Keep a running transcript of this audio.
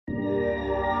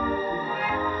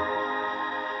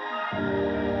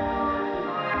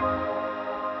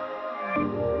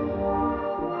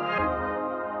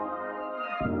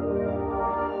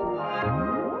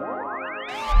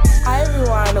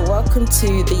welcome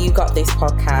to the You Got This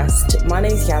podcast. My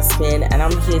name is Yasmin and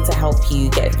I'm here to help you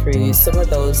get through some of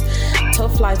those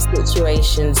tough life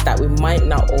situations that we might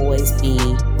not always be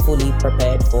fully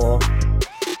prepared for.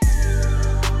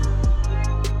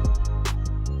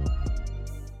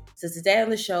 So today on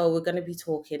the show, we're going to be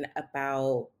talking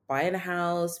about buying a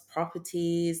house,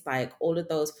 properties, like all of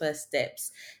those first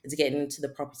steps into getting into the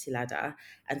property ladder.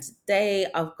 And today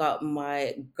I've got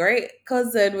my great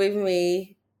cousin with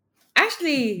me,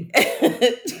 Ashley. Do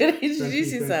you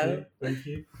introduce yourself? Thank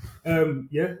you.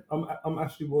 I'm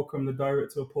Ashley Walker. I'm the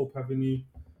director of Pulp Avenue.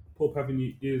 Pulp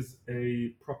Avenue is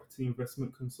a property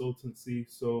investment consultancy.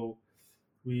 So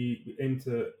we aim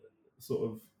to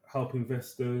sort of help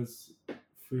investors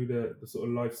through the sort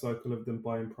of life cycle of them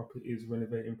buying properties,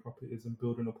 renovating properties, and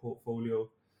building a portfolio.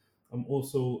 I'm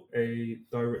also a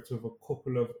director of a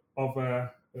couple of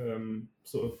other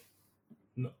sort of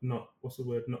not what's the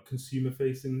word, not consumer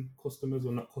facing customers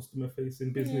or not customer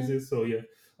facing businesses. So yeah,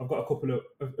 I've got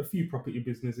a few property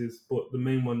businesses, but the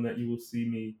main one that you will see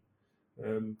me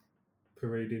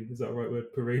parading, is that the right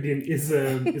word, parading, is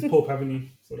Pulp Avenue.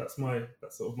 So that's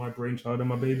sort of my brainchild and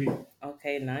my baby.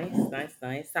 Okay, nice.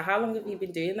 So how long have you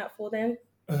been doing that for then?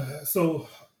 So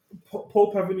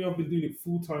Pulp Avenue, I've been doing it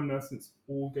full time now since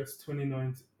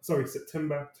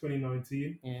September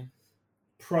 2019. Yeah.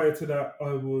 Prior to that,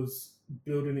 I was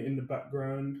building it in the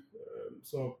background.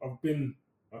 So I've been,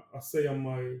 I say, on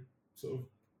my sort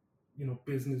of,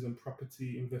 business and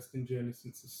property investing journey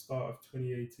since the start of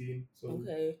 2018. So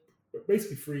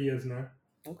basically 3 years now.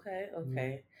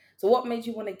 Okay. So what made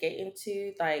you want to get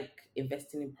into like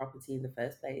investing in property in the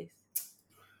first place?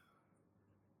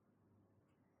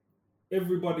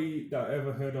 Everybody that I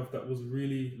ever heard of that was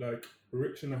really like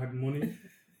rich and had money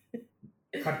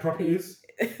had properties.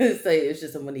 So it was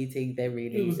just a money thing there,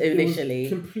 really. Initially,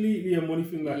 it was completely a money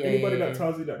thing. Like anybody that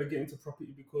tells you that they get into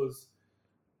property because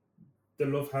they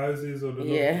love houses or they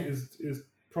love is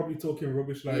probably talking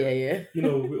rubbish. Like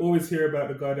we always hear about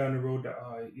the guy down the road that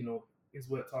he's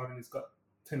worked hard and he's got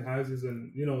 10 houses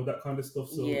and that kind of stuff.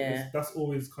 So that's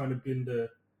always kind of been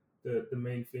the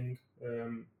main thing.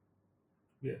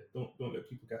 Don't let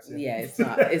people gas in. Yeah, it's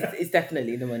not. It's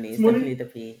definitely the money. It's money. Definitely the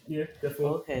fee. Yeah,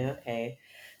 definitely. Okay.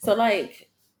 So like,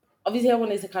 obviously, I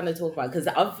wanted to kind of talk about because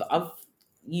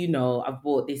I've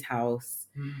bought this house,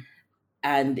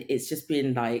 and it's just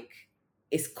been like,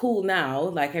 it's cool now.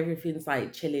 Like everything's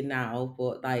like chilling now,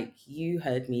 but like you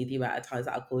heard me the amount of times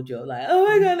that I called you, like, oh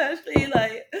my god, Ashley,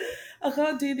 like I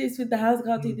can't do this with the house. I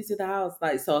can't do this with the house.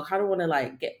 Like, so I kind of want to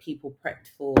like get people prepped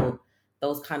for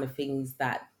those kind of things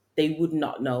that they would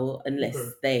not know unless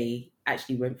they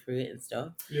actually went through it and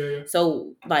stuff. Yeah.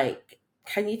 So, like,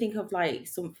 can you think of like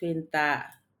something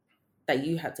that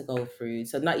you had to go through?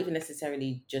 So not even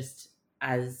necessarily just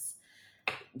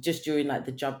during like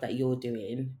the job that you're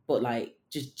doing, but like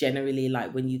just generally,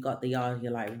 like when you got the yard,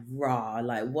 you're like, rah,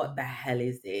 like what the hell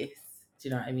is this? Do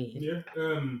you know what I mean? Yeah.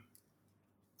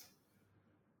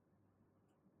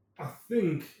 I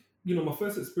think my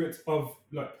first experience of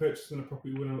like purchasing a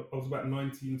property when I was about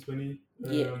 19, 20.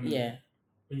 Yeah.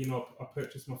 And I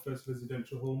purchased my first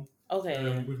residential home.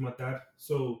 Okay. With my dad.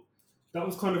 So that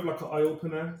was kind of like an eye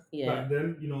opener. Yeah. Back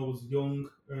then, I was young.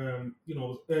 I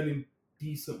was earning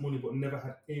decent money, but never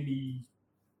had any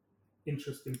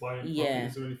interest in buying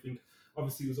properties or anything.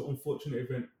 Obviously, it was an unfortunate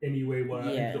event anyway where I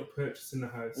ended up purchasing the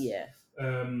house. Yeah.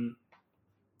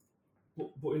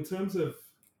 But in terms of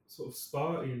sort of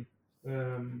starting,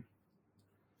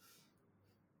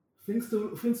 things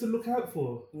to look out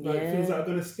for, like things that are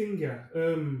gonna sting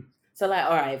you. So like,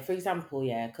 all right, for example,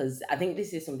 because I think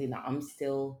this is something that I'm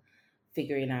still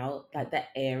figuring out, like the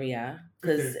area,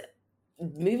 because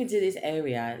moving to this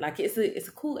area, like it's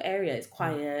a cool area, it's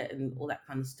quiet and all that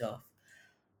kind of stuff,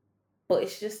 but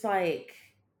it's just like,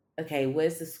 okay,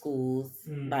 where's the schools?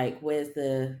 Like, where's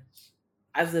the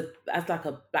as like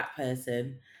a black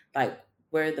person, like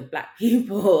where are the black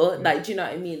people? Like, do you know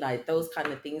what I mean? Like those kind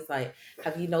of things. Like,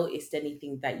 have you noticed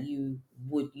anything that you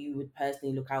would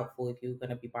personally look out for if you were going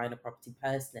to be buying a property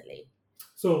personally?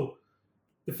 So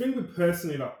the thing with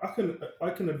personally, like I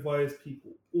can advise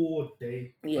people all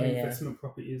day on investment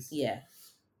properties. Yeah.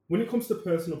 When it comes to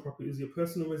personal properties, your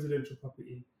personal residential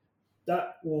property,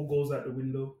 that all goes out the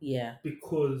window. Yeah.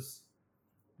 Because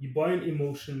you're buying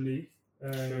emotionally.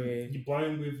 You're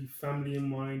buying with your family in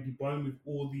mind. You're buying with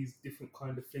all these different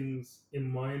kind of things in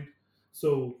mind.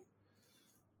 So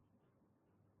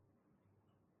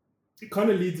it kind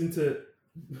of leads into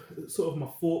sort of my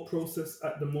thought process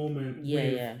at the moment.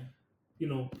 Yeah.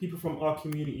 People from our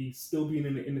community still being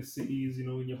in the inner cities, in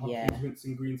your Hopkins,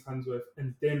 Vincent Greens, Handsworth,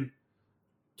 and then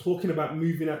talking about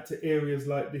moving out to areas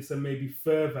like this and maybe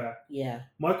further. Yeah.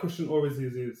 My question always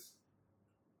is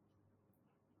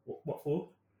what for?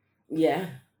 Yeah.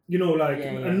 You know, like,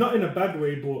 Yeah, yeah. and not in a bad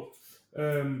way, but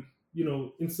you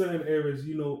know, in certain areas,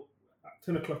 you know, at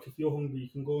 10 o'clock, if you're hungry, you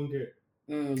can go and get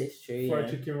That's true. fried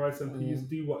Yeah. chicken, rice and peas,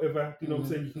 do whatever. You know what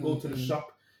I'm saying? You can go to the Mm.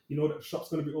 shop. You know that the shop's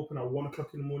going to be open at 1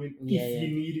 o'clock in the morning Yeah, if yeah.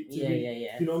 you need it to Yeah, be. yeah,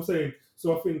 yeah. You know what I'm saying?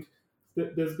 So I think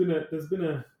that there's been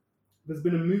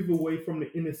a move away from the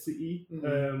inner city,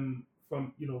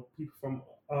 from, you know, people from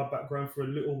our background for a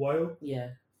little while. Yeah.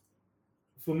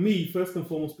 For me, first and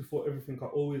foremost, before everything, I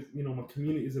always, you know, my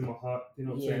community is in my heart. You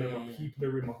know what I'm saying? And my people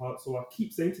are in my heart. So I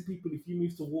keep saying to people, if you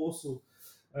move to Warsaw,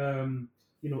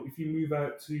 you know, if you move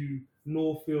out to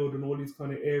Northfield and all these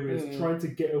kind of areas, trying to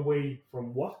get away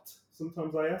from what?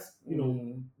 Sometimes I ask, you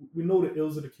know, we know the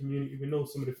ills of the community, we know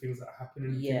some of the things that happen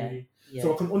in the community.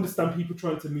 So I can understand people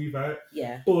trying to move out.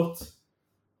 Yeah. But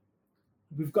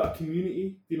we've got a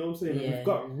community, you know what I'm saying? And we've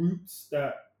got roots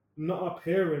that not our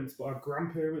parents, but our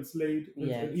grandparents laid,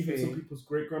 and even some people's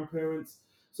great grandparents.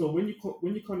 So when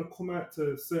you kind of come out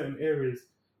to certain areas,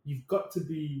 you've got to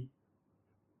be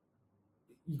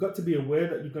aware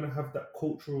that you're going to have that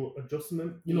cultural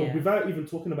adjustment, you know, without even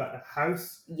talking about the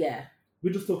house. Yeah.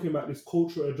 We're just talking about this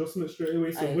cultural adjustment straight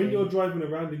away. So when you're driving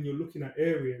around and you're looking at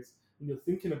areas and you're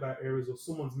thinking about areas, or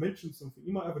someone's mentioned something,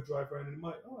 you might have a drive around and you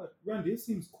might, oh, Randy, it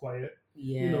seems quiet.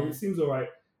 Yeah. You know, it seems all right.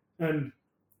 And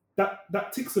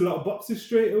that ticks a lot of boxes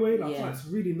straight away. Like, oh, it's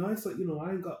really nice. Like, you know,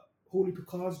 I ain't got holy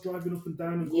cars driving up and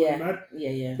down and going mad.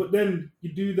 Yeah. But then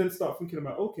you do then start thinking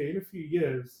about, okay, in a few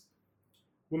years,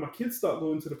 when my kids start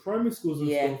going to the primary schools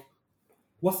and stuff,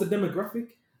 what's the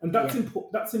demographic? And that's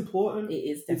that's important. It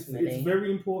is definitely. It's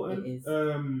very important. It is.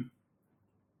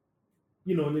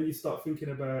 You know, and then you start thinking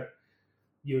about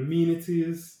your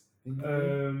amenities,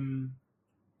 and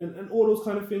all those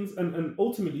kind of things. And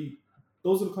ultimately,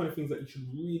 those are the kind of things that you should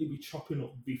really be chopping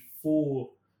up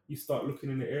before you start looking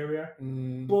in the area.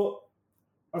 But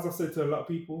as I said to a lot of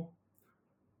people,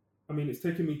 I mean, it's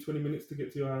taken me 20 minutes to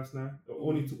get to your house now. It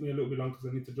only took me a little bit long because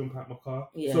I need to jump out my car.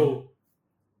 Yeah. So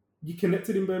you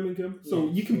connected in Birmingham. So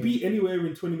you can be anywhere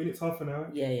in 20 minutes, half an hour.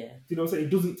 Yeah. Do you know what I'm saying? It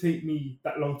doesn't take me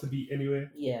that long to be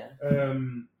anywhere. Yeah.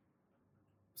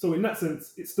 So in that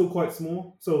sense, it's still quite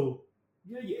small. So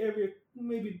yeah, your area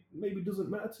maybe doesn't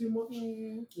matter too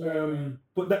much.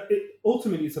 But that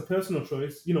ultimately it's a personal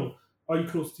choice. You know, are you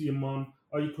close to your mom?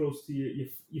 Are you close to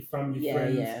your family,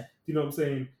 friends? Yeah. Do you know what I'm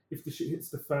saying? If the shit hits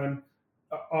the fan,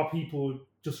 are people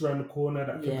just around the corner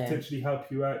that can potentially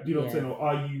help you out? Do you know what I'm saying? Or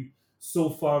are you so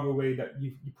far away that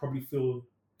you probably feel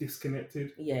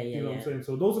disconnected? Yeah. You know what I'm saying?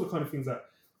 So those are the kind of things that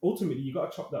ultimately you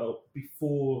got to chop that up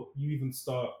before you even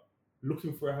start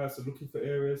looking for a house or looking for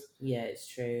areas. Yeah, it's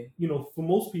true. You know, for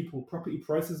most people, property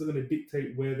prices are going to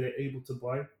dictate where they're able to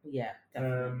buy. Yeah,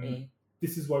 definitely.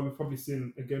 This is why we've probably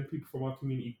seen, again, people from our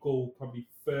community go probably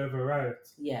further out.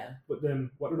 Yeah. But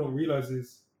then what they don't realize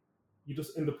is you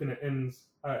just end up in the ends,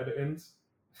 out of the ends.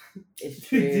 It's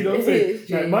true. Do you know what I'm saying?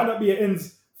 Now, it might not be an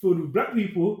ends filled with black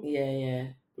people. Yeah.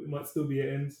 But it might still be an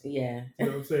ends. Yeah. You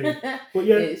know what I'm saying? But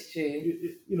yeah, it's true.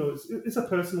 You know, it's a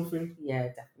personal thing. Yeah,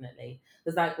 definitely.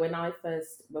 Because like when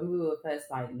we were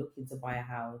first like looking to buy a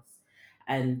house,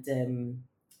 and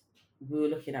we were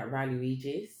looking at Riley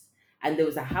Regis, and there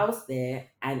was a house there,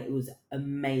 and it was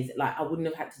amazing. Like I wouldn't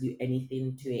have had to do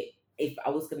anything to it. If I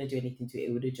was going to do anything to it,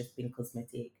 it would have just been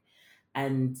cosmetic.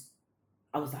 And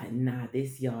I was like, nah,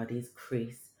 this yard is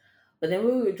crisp. But then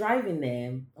when we were driving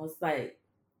there, I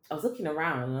was looking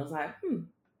around and I was like,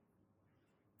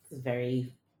 this is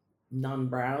very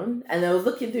non-brown. And I was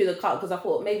looking through the car because I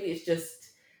thought maybe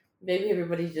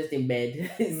everybody's just in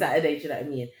bed. It's Saturday, do you know what I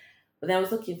mean? But then I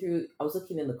was looking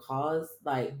in the cars,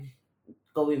 like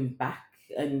going back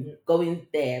and going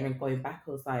there and going back.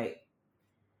 I was like,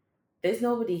 there's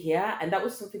nobody here. And that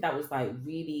was something that was like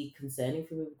really concerning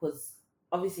for me, because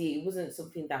obviously it wasn't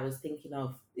something that I was thinking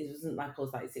of. It wasn't like I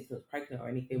was like 6 months pregnant or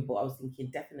anything, but I was thinking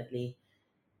definitely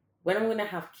when I'm going to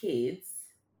have kids,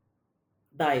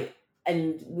 like,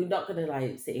 and we're not going to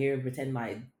like sit here and pretend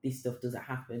like this stuff doesn't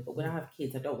happen, but when I have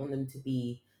kids, I don't want them to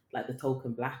be like the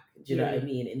token black, do you know what I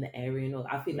mean, in the area and all.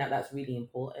 I think that that's really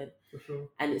important. For sure.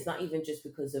 And it's not even just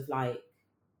because of like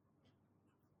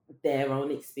their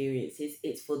own experiences,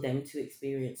 it's for them to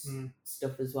experience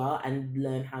stuff as well and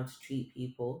learn how to treat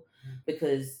people.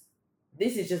 Because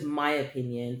this is just my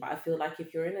opinion, but I feel like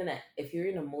if you're in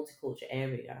a multicultural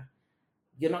area,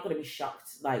 you're not going to be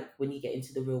shocked like when you get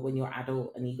into the real, when you're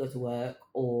adult and you go to work,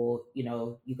 or you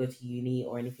know, you go to uni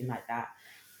or anything like that.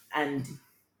 And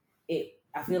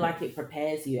I feel like it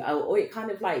prepares you, or it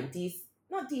kind of like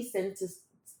not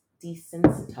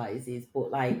desensitizes,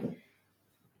 but like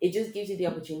it just gives you the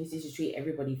opportunity to treat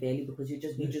everybody fairly because you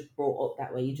just brought up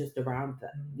that way. You're just around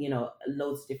that,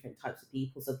 loads of different types of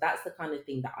people. So that's the kind of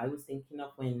thing that I was thinking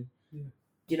of when, do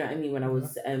you know what I mean? When I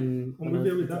was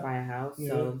looking to buy a house. Yeah.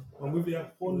 So I'm with you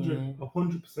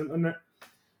 100% on that.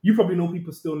 You probably know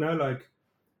people still now, like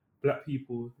black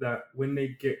people, that when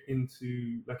they get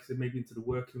into, like I said, maybe into the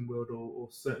working world or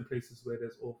certain places where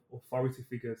there's authority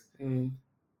figures,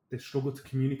 they struggle to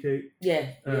communicate.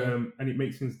 And it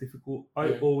makes things difficult.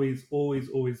 I always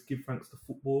give thanks to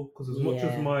football because as much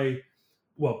as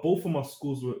both of my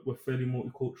schools were fairly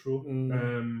multicultural.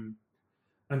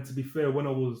 And to be fair, when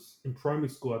I was in primary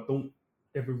school, I don't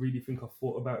ever really think I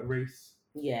thought about race.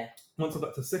 Once I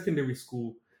got to secondary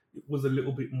school, it was a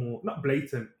little bit more, not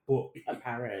blatant, but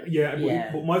apparent.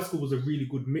 But my school was a really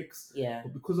good mix.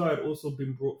 But because I had also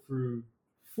been brought through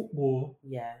football,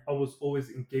 I was always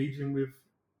engaging with,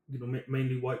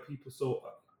 mainly white people. So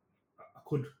I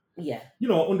could, I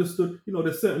understood,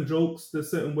 there's certain jokes,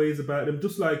 there's certain ways about them,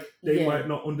 just like they might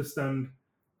not understand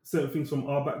certain things from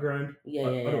our background. I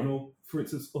don't know, for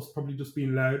instance, us probably just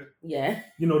being loud.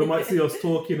 They might see us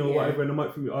talking or whatever, and they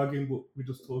might think we're arguing, but we're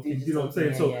just talking. You know what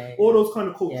I'm saying? All those kind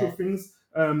of cultural things.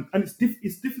 And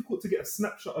it's difficult to get a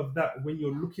snapshot of that when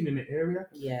you're looking in the area.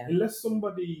 Unless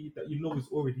somebody that you know is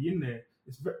already in there,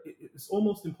 it's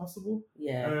almost impossible.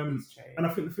 It's true. And I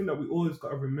think the thing that we always got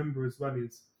to remember as well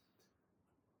is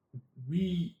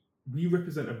we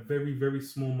represent a very, very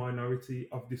small minority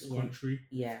of this country.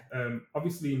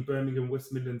 Obviously in Birmingham,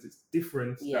 West Midlands, it's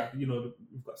different. That,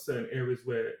 we've got certain areas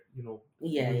where,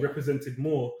 we're represented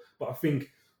more. But I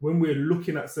think when we're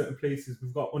looking at certain places,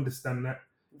 we've got to understand that,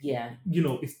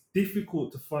 it's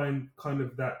difficult to find kind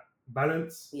of that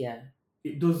balance.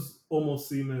 It does almost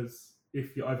seem as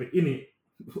if you're either in it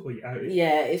or you're out it.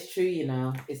 It's true,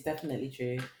 it's definitely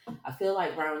true. I feel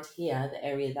like around here, the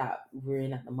area that we're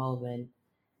in at the moment,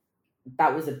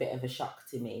 that was a bit of a shock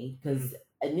to me because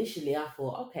initially I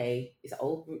thought, okay, it's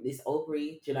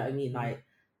Albury, do you know what I mean? Like,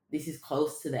 this is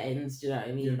close to the ends, do you know what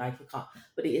I mean? Like, you can't,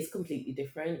 but it is completely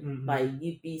different. Like,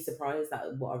 you'd be surprised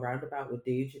at what a roundabout would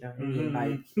do, do you know what I mean?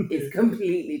 Like, it's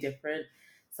completely different.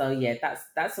 So yeah,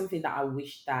 that's something that I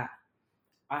wish that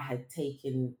I had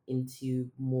taken into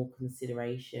more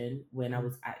consideration when I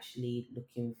was actually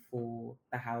looking for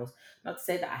the house. Not to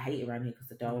say that I hate around here,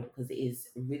 because I don't, because it is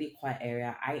a really quiet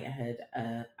area. I ain't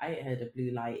heard a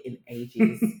blue light in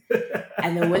ages.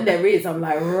 And then when there is, I'm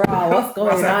like, rah, what's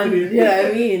going on? You know what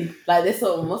I mean? Like, there's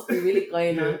something must be really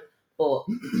going on. But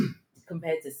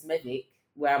compared to Smethwick,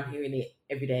 where I'm hearing it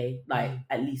every day, like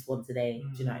at least once a day,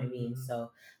 do you know what I mean?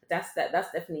 So that's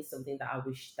definitely something that I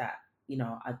wish that,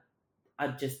 I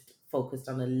just focused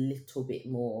on a little bit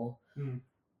more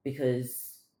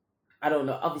because I don't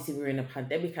know, obviously we're in a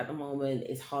pandemic at the moment.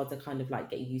 It's hard to kind of like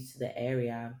get used to the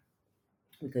area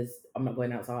because I'm not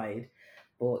going outside,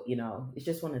 but it's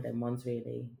just one of them ones,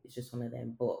 really. It's just one of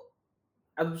them. But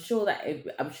I'm sure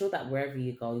that wherever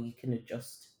you go, you can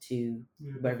adjust to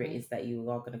wherever it is that you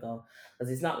are going to go,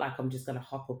 because it's not like I'm just going to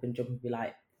hop up and jump and be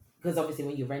like, because obviously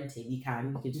when you're renting, you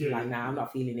can just be like, nah, I'm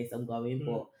not feeling this, I'm going.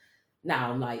 But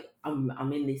now I'm like, I'm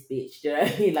in this bitch, do you know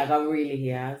what I mean? Like, I'm really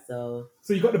here. So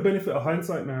you got the benefit of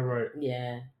hindsight now, right?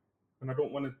 Yeah. And I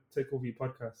don't want to take over your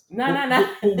podcast. No.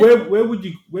 But where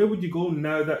would you go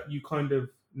now that you kind of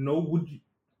know?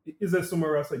 Is there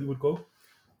somewhere else that you would go?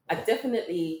 I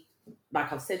definitely,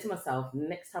 like I've said to myself,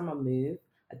 next time I move,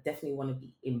 I definitely want to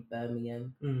be in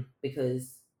Birmingham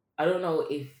because I don't know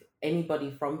if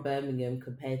anybody from Birmingham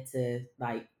compared to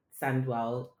like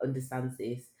Sandwell understands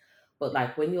this. But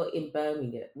like when you're in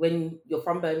Birmingham, when you're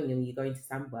from Birmingham, you go into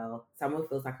Sandwell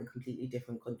feels like a completely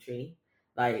different country.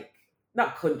 Like,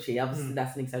 not country, obviously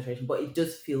that's an exaggeration, but it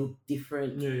does feel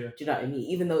different. Yeah. Do you know what I mean?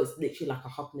 Even though it's literally like a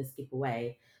hop and a skip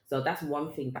away. So that's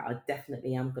one thing that I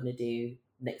definitely am going to do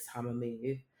next time I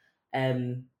move.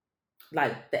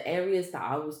 Like the areas that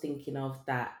I was thinking of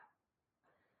that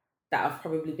I've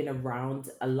probably been around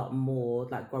a lot more,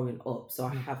 like growing up, so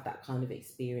I have that kind of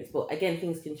experience. But again,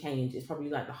 things can change. It's probably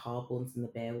like the Harborns and the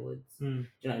Bearwoods. Do you know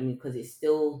what I mean? Because it's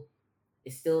still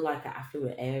like an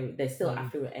affluent area. There's still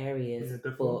affluent areas,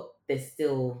 but there's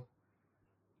still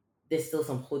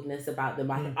some hoodness about them.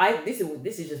 This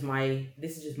is just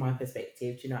my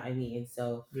perspective. Do you know what I mean?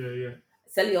 So yeah.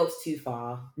 Selly Oak's too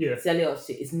far. Yeah. Selly Oak's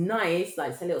it's nice.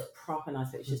 Like Selly Oak's proper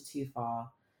nice, but it's just too far.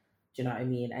 Do you know what I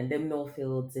mean? And them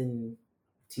Northfields and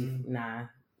nah.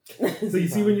 So you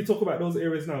see, when you talk about those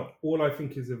areas now, all I'm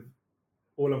thinking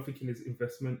is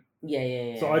investment.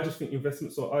 Yeah. So I just think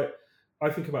investment. So I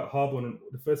think about Harborne, and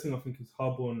the first thing I think is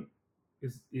Harborne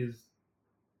is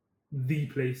the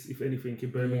place, if anything, in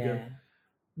Birmingham.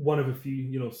 one of a few,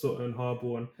 you know, Sutton,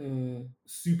 Harbour,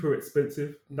 super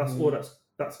expensive. That's all.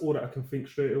 That's all that I can think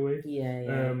straight away.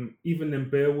 Yeah. Even in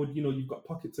Bearwood, you know, you've got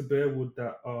pockets of Bearwood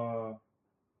that are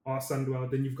Sandwell.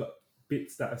 Then you've got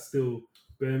bits that are still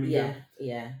Birmingham.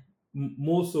 Yeah.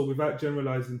 More so, without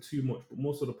generalizing too much, but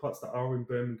most of the parts that are in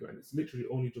Birmingham, it's literally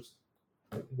only just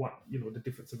what, you know, the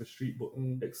difference of a street, but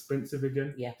expensive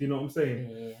again. Yeah. Do you know what I'm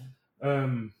saying?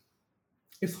 Yeah.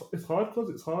 It's hard because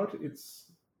it's hard.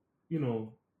 It's, you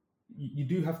know, you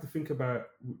do have to think about,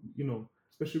 you know,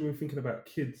 especially when we're thinking about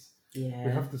kids.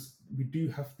 Yeah. We do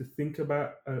have to think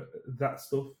about that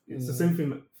stuff. It's the same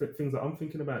thing things that I'm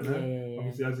thinking about now. Yeah.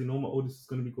 Obviously, as you know, my oldest is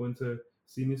going to be going to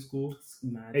senior school.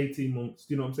 18 months.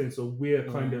 Do you know what I'm saying? So we're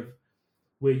kind of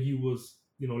where you was,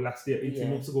 you know, last year, 18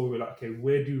 months ago. We're like, okay,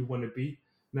 where do we want to be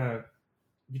now?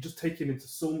 You're just taking into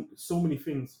so many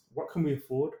things. What can we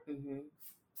afford?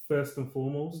 First and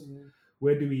foremost,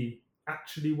 where do we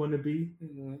actually want to be?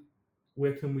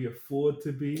 Where can we afford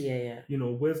to be? Yeah. You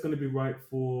know, where's going to be right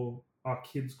for our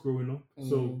kids growing up?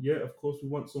 So yeah, of course, we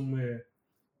want somewhere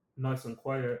nice and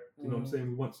quiet. You know what I'm saying?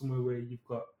 We want somewhere where you've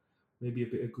got maybe a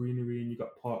bit of greenery and you've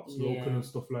got parks local and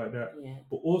stuff like that. Yeah.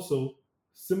 But also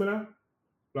similar,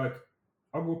 like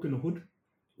I grew up in the hood.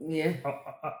 Yeah.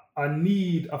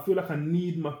 I feel like I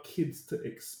need my kids to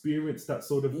experience that,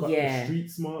 so they've got the street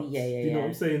smarts. Yeah. Do you know what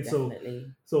I'm saying?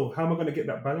 Definitely. So how am I going to get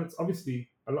that balance? Obviously,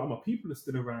 a lot of my people are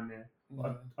still around there.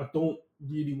 But I don't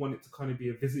really want it to kind of be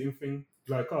a visiting thing.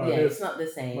 Like, it's not the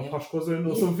same. My posh cousin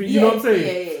or something. You know what I'm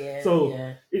saying? Yeah.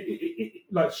 So it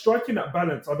like striking that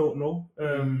balance, I don't know.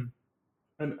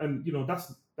 And you know,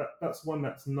 that's one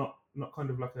that's not kind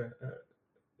of like a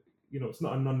you know, it's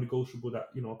not a non-negotiable that,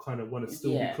 you know, I kind of want to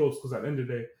still be close, because at the end of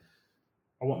the day,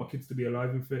 I want my kids to be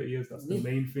alive in 30 years. That's the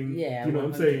main thing. Yeah, you know 100%,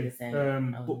 what I'm saying?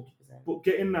 But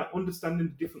getting that, understanding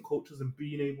the different cultures and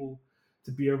being able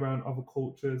to be around other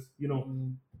cultures, you know,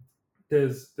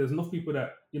 there's enough people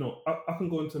that, you know, I can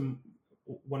go into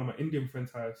one of my Indian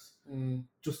friends' house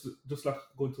just like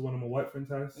going to one of my white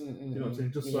friends' house. You know what I'm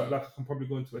saying? Just like I can probably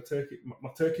go into my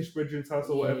Turkish brethren's house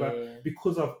or whatever,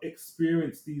 because I've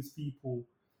experienced these people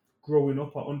growing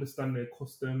up. I understand their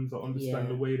customs, I understand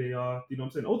the way they are. You know what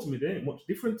I'm saying? Ultimately, they ain't much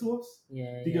different to us. Do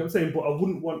you get what I'm saying? But I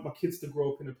wouldn't want my kids to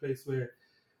grow up in a place where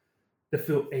they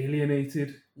feel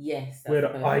alienated. Yes. Where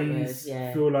the eyes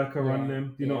feel like are on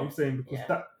them. Do you know what I'm saying? Because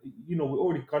that, you know,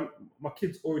 my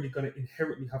kids already gonna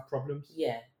inherently have problems.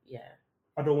 Yeah.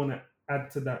 I don't want to add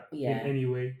to that in any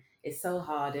way. It's so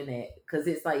hard, isn't it? Because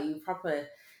it's like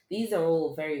these are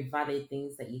all very valid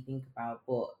things that you think about,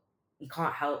 but you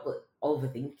can't help but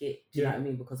overthink it. Do you know what I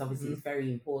mean? Because obviously it's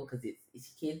very important, because it's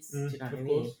kids. Do you know what I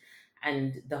mean? Course.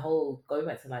 And the whole, going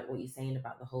back to like what you're saying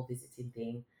about the whole visiting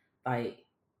thing, like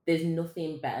there's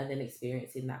nothing better than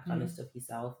experiencing that kind of stuff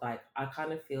yourself. Like I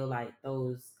kind of feel like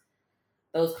those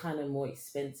kind of more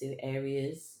expensive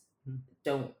areas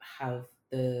don't have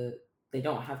the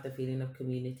feeling of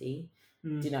community.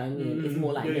 Do you know what I mean? It's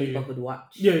more like neighborhood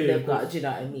watch. They've got, do you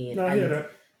know what I mean? No, I hear that.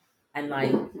 And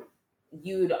like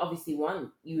you would obviously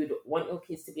want your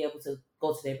kids to be able to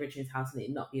go to their brethren's house and it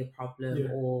not be a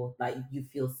problem, or like you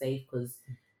feel safe because,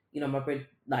 you know, my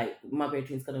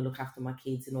brethren's gonna look after my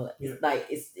kids and all that. It's like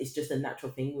it's just a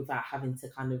natural thing without having to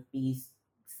kind of be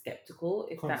skeptical,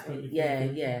 if constantly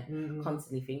that makes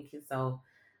constantly thinking. So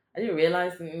I didn't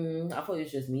realize. I thought it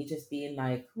was just me just being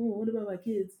like, oh, what about my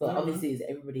kids? But obviously it's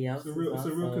everybody else. It's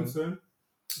a real concern.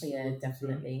 Yeah,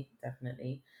 definitely.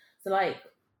 So like,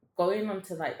 going on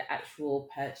to like the actual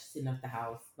purchasing of the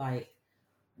house, like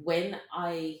when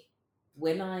I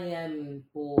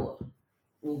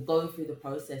going through the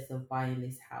process of buying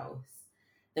this house,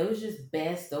 there was just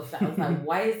bare stuff that I was like,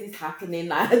 why is this happening?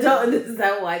 Like, I don't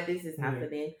understand why this is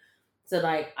happening. So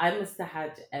like I must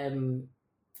have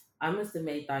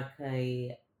made like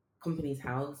a company's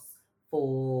house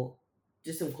for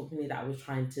just some company that I was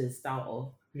trying to start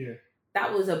off. Yeah.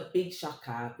 That was a big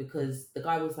shocker, because the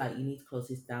guy was like, you need to close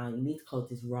this down. You need to close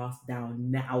this RAS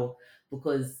down now,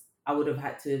 because I would have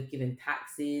had to have given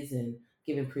taxes and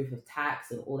given proof of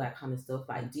tax and all that kind of stuff.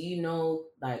 Like, do you know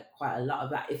like quite a lot of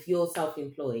that? If you're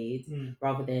self-employed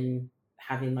rather than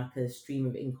having like a stream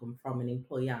of income from an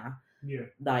employer,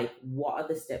 like what are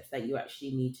the steps that you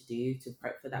actually need to do to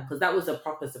prep for that? Because that was a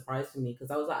proper surprise for me, because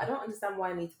I was like, I don't understand why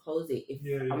I need to close it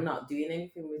if I'm not doing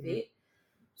anything with it.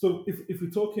 So if we're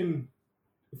talking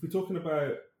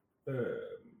about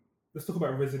let's talk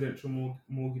about residential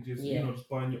mortgages, you know, just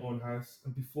buying your own house.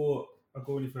 And before I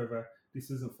go any further, this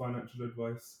isn't financial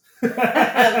advice.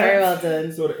 Very well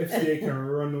done. So the FCA can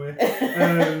run with.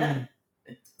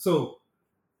 So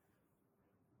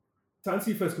to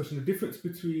answer your first question, the difference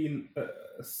between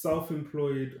a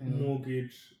self-employed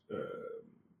mortgage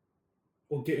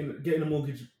or getting a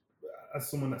mortgage as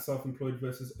someone that's self-employed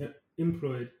versus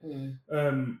employed.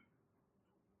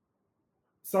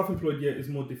 Self-employed, is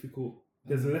more difficult.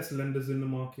 There's less lenders in the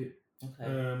market.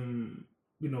 Okay.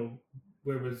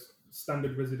 Whereas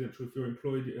standard residential, if you're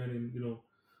employed, you're earning,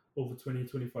 over 20,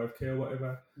 25k or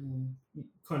whatever,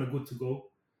 kind of good to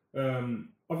go.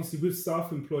 Obviously, with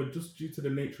self-employed, just due to the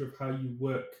nature of how you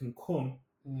work can come,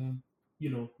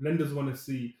 lenders want to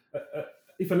see.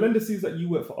 If a lender sees that you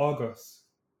work for Argos,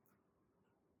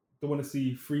 they want to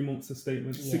see 3 months of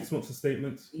statements, 6 months of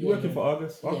statements. You're working for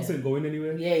Argos. Argos ain't going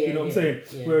anywhere. You know what I'm saying?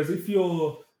 Yeah. Whereas if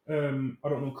you're,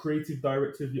 creative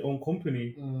director of your own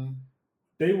company,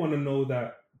 they want to know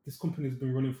that this company's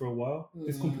been running for a while.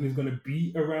 This company's going to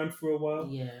be around for a while.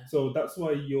 Yeah. So that's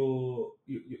why your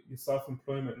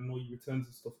self-employment and all your returns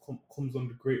and stuff comes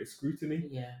under greater scrutiny.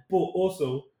 Yeah. But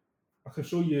also, I can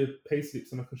show you pay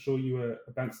slips and I can show you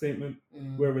a bank statement.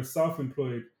 Whereas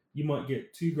self-employed, you might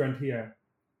get $2,000 here,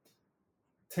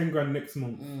 10 grand next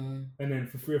month, and then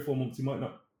for 3 or 4 months you might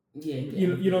not.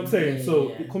 You know what I'm saying? So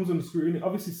it comes under scrutiny.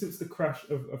 Obviously, since the crash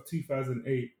of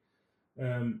 2008,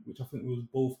 which I think we was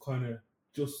both kind of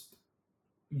just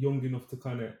young enough to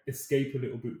kind of escape a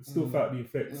little bit, still felt the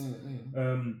effects.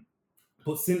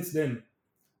 But since then,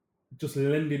 just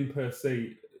lending per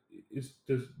se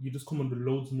you just come under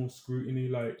loads more scrutiny.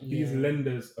 Like these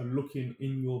lenders are looking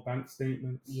in your bank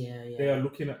statements. They are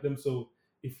looking at them. So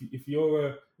if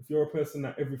you're a person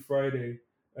that every Friday,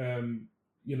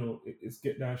 it's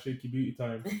get down shaky beauty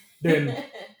time, then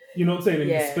you know what I'm saying, and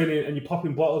you're spending and you're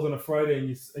popping bottles on a Friday and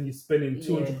you're spending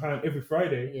 £200 every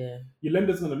Friday. Your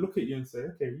lender's gonna look at you and say,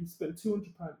 okay, you spend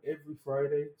 £200 every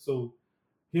Friday, so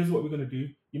here's what we're gonna do.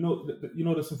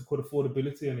 There's something called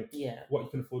affordability in it. What you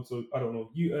can afford. So I don't know,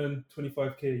 you earn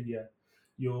 25k a year.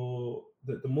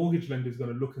 The mortgage lender is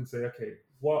gonna look and say, okay,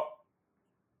 what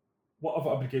other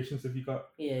obligations have you got?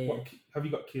 Have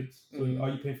you got kids? So are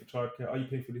you paying for childcare? Are you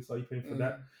paying for this? Are you paying for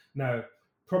that? Now,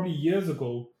 probably years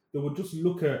ago, they would just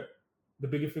look at the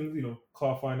bigger things,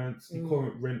 car finance, your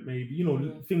current rent, maybe,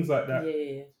 things like that.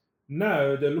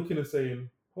 Now they're looking and saying,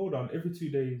 hold on, every 2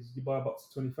 days you buy a box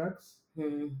of 20 fags.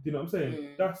 Do you know what I'm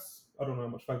saying? That's, I don't know how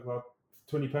much fags are,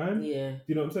 £20. Do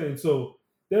you know what I'm saying? So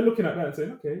they're looking at that and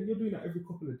saying, okay, you're doing that every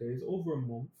couple of days, over a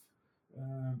month.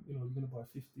 You're going to buy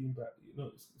 15, but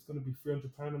it's going to be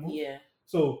 £300 a month.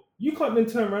 So you can't then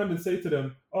turn around and say to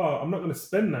them, oh, I'm not going to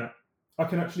spend that. I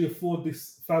can actually afford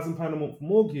this £1,000 a month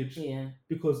mortgage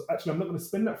because actually I'm not going to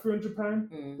spend that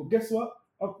 £300. But guess what?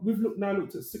 We've looked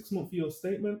at 6 month year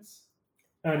statements,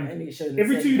 and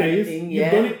every 2 days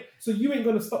you've done it. So you ain't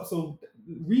going to stop. So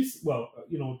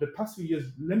the past few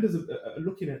years, lenders are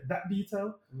looking at that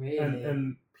detail,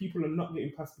 and people are not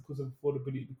getting past because of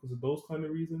affordability because of those kind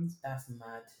of reasons. That's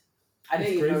mad. I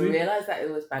didn't even realize that it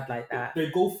was bad like that.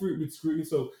 They go through it with scrutiny.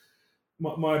 So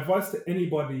my advice to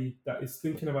anybody that is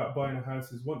thinking about buying a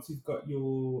house is, once you've got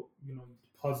your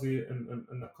deposit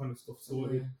and that kind of stuff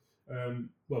sorted,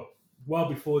 well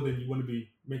before then, you want to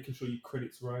be making sure your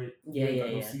credit's right. You haven't got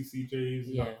no CCJs,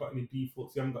 you haven't got any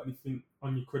defaults, you haven't got anything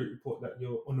on your credit report that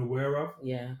you're unaware of.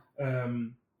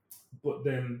 But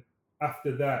then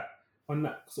after that, on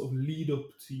that sort of lead up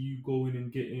to you going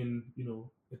and getting,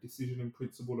 a decision in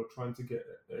principle or trying to get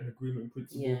an agreement in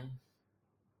principle,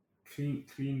 clean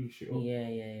your shit up.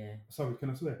 Sorry, can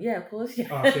I swear? Yeah, of course.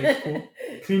 Okay, cool.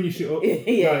 Clean your shit up.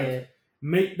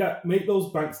 Make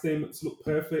those bank statements look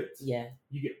perfect.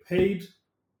 You get paid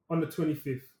on the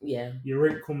 25th. Your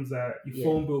rent comes out, your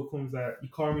phone bill comes out,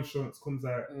 your car insurance comes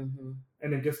out, and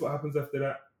then guess what happens after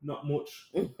that? Not much.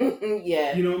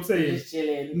 You know what I'm saying? Just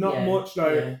chilling. Not much.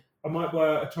 I might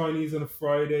buy a Chinese on a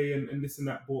Friday and this and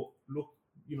that, but look,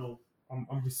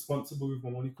 I'm responsible with my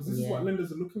money, because this is what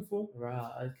lenders are looking for.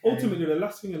 Right. Okay. Ultimately, the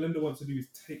last thing a lender wants to do is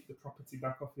take the property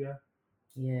back off you.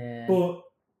 But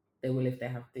they will if they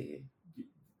have to.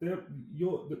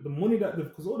 The money that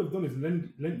because all they've done is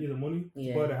lend you the money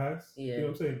to buy the house. You know what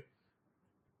I'm saying?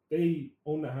 They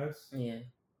own the house. Do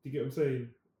you get what I'm saying?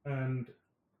 And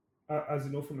as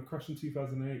you know, from the crash in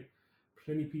 2008,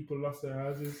 plenty of people lost their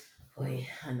houses. I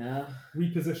know.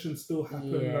 Repossessions still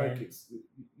happen. Like it's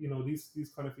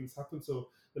these kind of things happen. So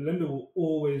the lender will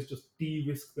always just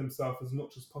de-risk themselves as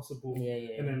much as possible.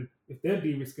 And then if they're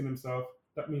de-risking themselves,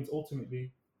 that means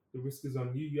ultimately the risk is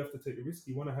on you. You have to take the risk.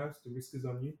 You want a house, the risk is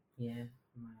on you. Mad.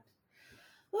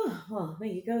 Oh, well, there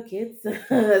you go, kids.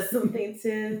 That's something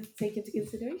to take into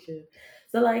consideration.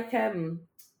 So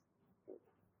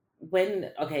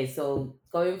so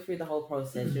going through the whole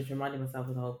process, just reminding myself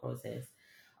of the whole process.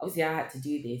 Obviously, I had to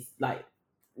do this, like,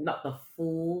 not the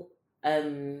full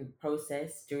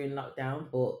process during lockdown,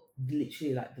 but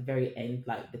literally like the very end,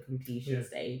 like the completion Yeah.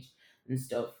 stage and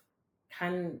stuff.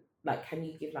 Can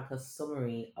you give like a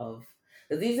summary of,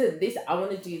 'cause these are this I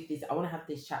want to do this, I want to have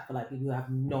this chat for like people who have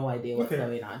no idea what's Okay.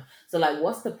 going on. So like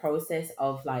what's the process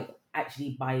of like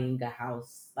actually buying a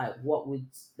house? Like what would,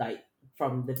 like,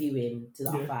 from the viewing to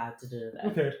the Yeah. offer to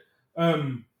Okay.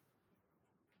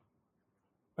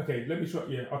 Okay, let me try.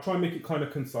 Yeah, I'll try and make it kind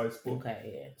of concise. But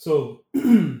okay, so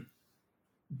I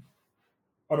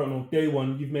don't know. Day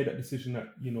one, you've made that decision that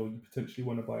you potentially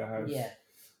want to buy a house. yeah,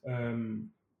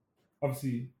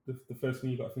 Obviously, the first thing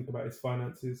you got to think about is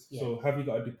finances. Yeah. So, have you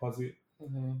got a deposit?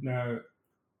 hmm Now,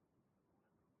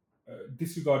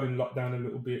 disregarding lockdown a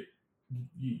little bit,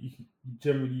 you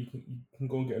generally you can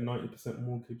go and get a 90%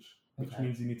 mortgage, which Okay.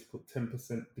 means you need to put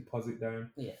 10% deposit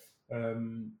down. yeah,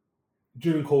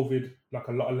 During COVID, like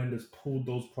a lot of lenders pulled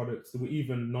those products. There were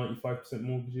even 95%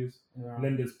 mortgages. right.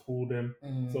 Lenders pulled them.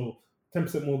 Mhm. So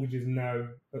 10% mortgages now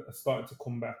are starting to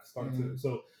come back.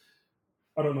 So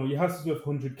I don't know. Your house is worth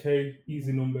 100k.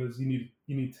 Easy numbers. You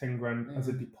need 10 grand as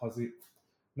a deposit.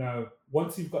 Now,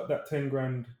 once you've got that 10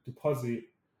 grand deposit,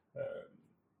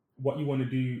 what you want to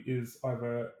do is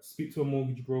either speak to a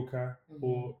mortgage broker,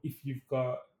 or if you've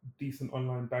got decent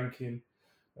online banking,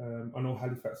 I know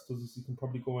Halifax does this. You can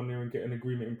probably go on there and get an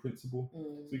agreement in principle.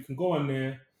 So you can go on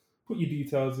there, put your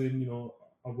details in.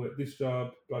 I work this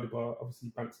job, blah blah blah. Obviously,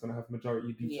 bank's gonna have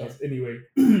majority details anyway,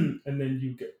 and then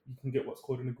you can get what's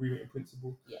called an agreement in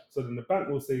principle. Yeah. So then the bank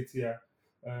will say to you,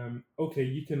 okay,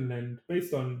 you can lend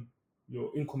based on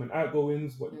your income and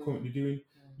outgoings, what you're currently doing.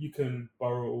 You can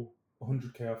borrow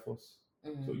 100k off us.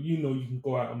 So you can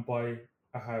go out and buy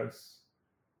a house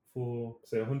for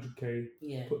say 100k,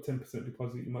 Yeah. put 10%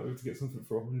 deposit, you might be able to get something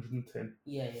for 110.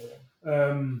 Yeah.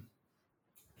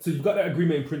 So you've got that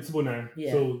agreement in principle now.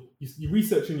 Yeah. So you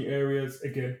research in your areas.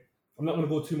 Again, I'm not going to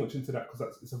go too much into that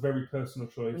because it's a very personal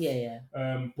choice. Yeah.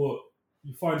 But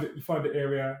you find the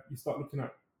area, you start looking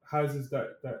at houses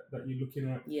that you're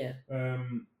looking at. Yeah.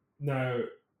 Now,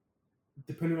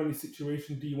 depending on your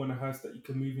situation, do you want a house that you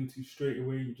can move into straight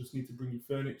away? You just need to bring your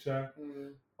furniture.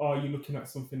 Are you looking at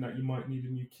something that you might need a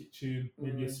new kitchen,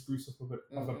 maybe a spruce up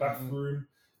of a bathroom,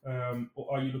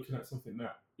 or are you looking at something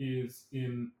that is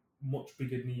in much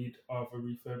bigger need of a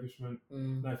refurbishment?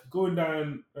 Now, if you're going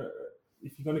down,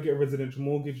 if you're going to get a residential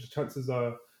mortgage, the chances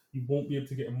are you won't be able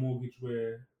to get a mortgage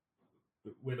where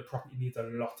the property needs a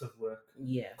lot of work.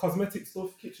 Yeah. Cosmetic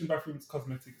stuff, kitchen, bathrooms,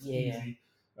 cosmetics, Yeah. easy.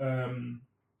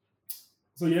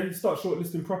 So yeah, you start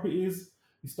shortlisting properties.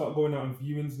 You start going out on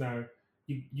viewings now.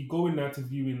 You go in now to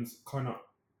viewings kind of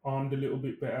armed a little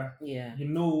bit better. Yeah. You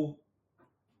know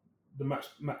the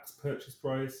max purchase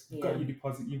price. You've got Yeah. your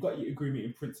deposit. You've got your agreement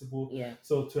in principle. Yeah.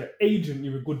 So to an agent,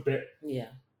 you're a good bet Yeah.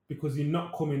 because you're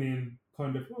not coming in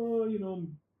kind of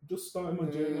I'm just starting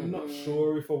my journey. I'm not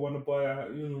sure if I want to buy a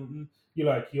You're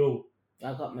like, yo,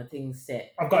 I got my things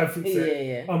set. I've got everything set.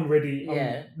 Yeah. I'm ready.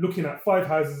 Yeah. I'm looking at 5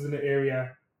 houses in the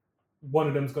area. One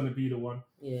of them's going to be the one.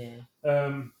 Yeah.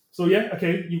 So yeah,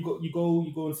 okay. You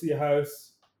go and see a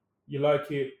house. You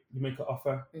like it. You make an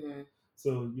offer.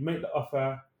 So you make the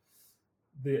offer.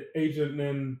 The agent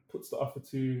then puts the offer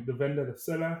to the vendor, the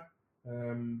seller.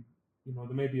 There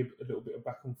may be a little bit of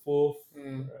back and forth,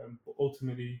 but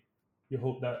ultimately, you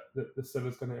hope that the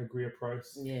seller's going to agree a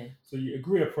price. Yeah. So you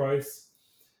agree a price.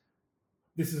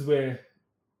 This is where,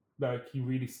 you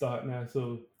really start now.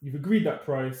 So you've agreed that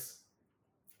price.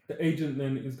 The agent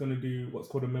then is going to do what's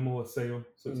called a memo of sale.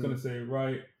 So it's going to say,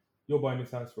 right, you're buying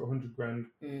this house for 100 grand.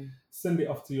 Send it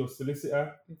off to your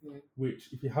solicitor, which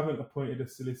if you haven't appointed a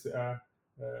solicitor,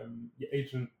 your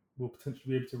agent will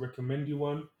potentially be able to recommend you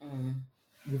one.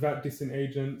 Without dissing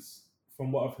agents,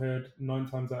 from what I've heard, 9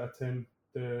 times out of 10,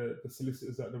 the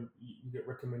solicitors that you get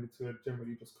recommended to are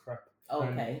generally just crap.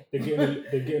 Okay. And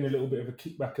they're getting a little bit of a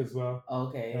kickback as well.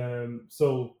 Okay.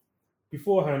 So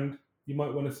beforehand, you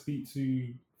might want to speak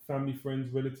to family,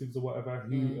 friends, relatives, or whatever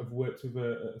who have worked with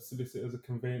a solicitor as a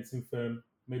conveyancing firm,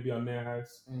 maybe on their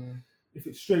house. If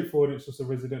it's straightforward, it's just a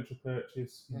residential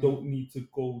purchase. You don't need to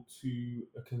go to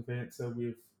a conveyancer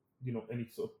with any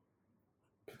sort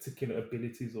of particular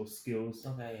abilities or skills.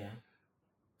 Okay, yeah.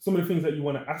 Some of the things that you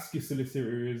want to ask your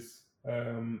solicitor is,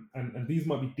 and these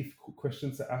might be difficult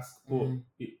questions to ask, but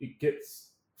it gets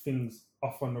things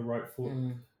off on the right foot.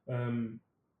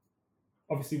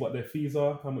 Obviously, what their fees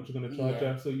are, how much you're going to charge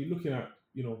her. So you're looking at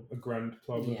 £1,000,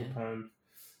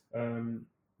 £1,200.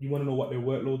 You want to know what their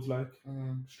workload's like,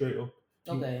 straight up.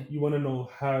 Okay. You want to know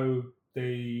how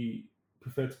they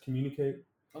prefer to communicate.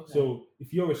 Okay. So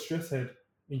if you're a stress head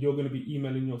and you're going to be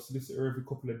emailing your solicitor every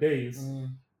couple of days,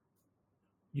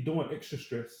 you don't want extra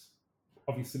stress.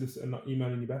 of your solicitor not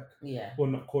emailing you back Yeah. or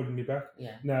not calling you back.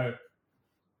 Yeah. Now,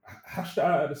 hash that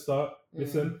out at the start.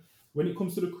 Listen, when it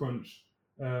comes to the crunch,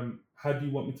 how do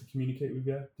you want me to communicate with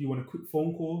you? Do you want a quick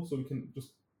phone call so we can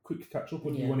just quickly catch up,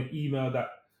 or do you want an email that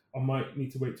I might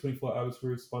need to wait 24 hours for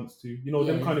a response to? You know,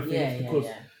 them kind of things, because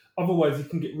otherwise you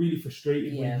can get really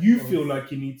frustrated when you feel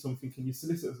like you need something and your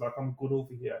solicitor's like, I'm good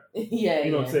over here.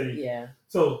 You know what I'm saying? Yeah.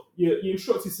 So you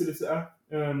instruct your solicitor.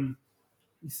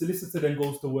 Your solicitor then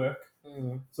goes to work.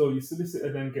 So your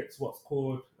solicitor then gets what's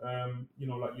called, like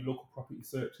your local property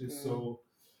searches. So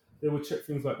they will check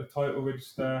things like the title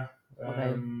register,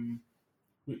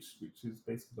 which is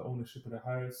basically the ownership of the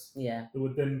house. Yeah. They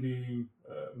would then do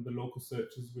the local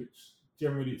searches, which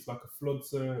generally it's like a flood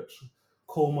search,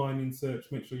 coal mining search.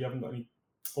 Make sure you haven't got any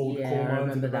old coal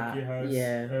mines in the back of your house.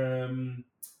 Yeah.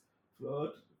 Flood,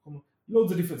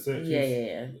 loads of different searches.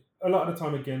 Yeah. A lot of the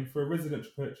time, again, for a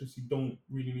residential purchase, you don't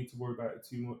really need to worry about it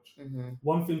too much.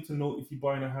 One thing to note, if you're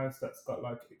buying a house that's got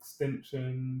like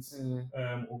extensions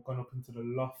or gone up into the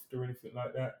loft or anything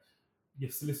like that,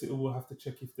 your solicitor will have to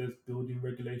check if there's building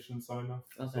regulation sign off.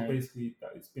 So basically,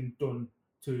 that it's been done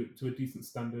to a decent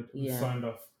standard and signed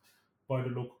off by the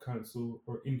local council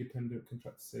or independent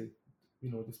contractor to say,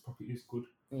 this property is good.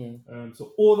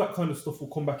 So all that kind of stuff will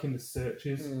come back in the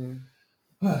searches.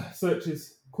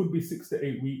 Searches could be 6 to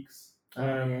 8 weeks.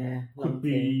 Could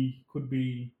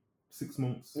be 6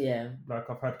 months. Yeah. Like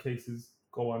I've had cases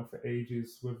go on for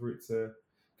ages, whether it's a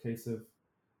case of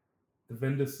the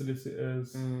vendor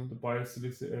solicitors, the buyer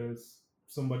solicitors,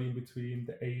 somebody in between,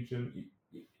 the agent.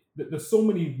 There's so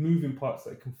many moving parts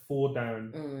that can fall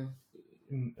down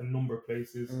in a number of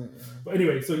places. But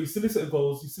anyway, so your solicitor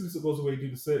goes away, do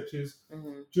the searches.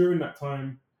 During that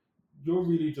time, you're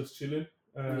really just chilling.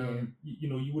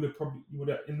 You would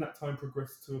have in that time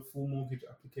progressed to a full mortgage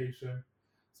application.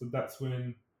 So that's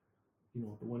when they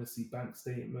want to see bank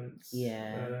statements. If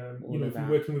you're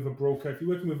working with a broker, if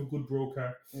you're working with a good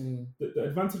broker, the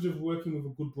advantage of working with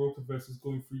a good broker versus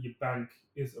going through your bank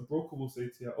is a broker will say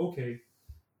to you, okay,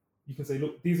 you can say,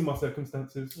 look, these are my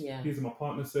circumstances, these are my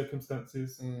partner's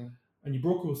circumstances, and your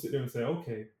broker will sit there and say,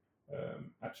 okay,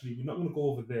 actually we're not going to go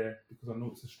over there because I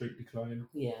know it's a straight decline.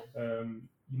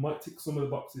 You might tick some of the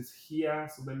boxes here,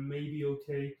 so they may be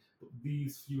okay, but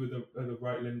these few are the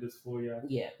right lenders for you.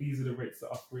 These are the rates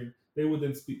they're offering. They will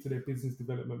then speak to their business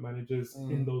development managers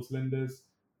in those lenders,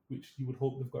 which you would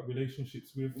hope they've got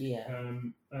relationships with.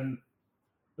 And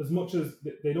as much as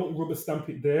they don't rubber stamp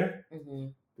it there,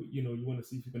 but you want to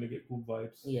see if you're going to get good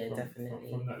vibes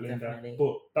from that lender. Definitely.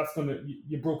 But that's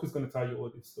your broker's going to tell you all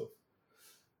this stuff.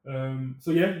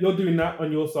 So you're doing that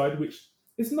on your side, which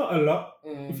it's not a lot.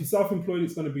 If you're self-employed,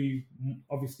 it's going to be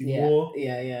obviously more.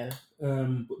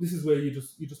 But this is where you're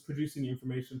just producing your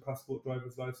information, passport,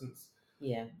 driver's license.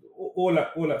 All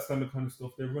that standard kind of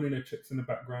stuff. They're running their checks in the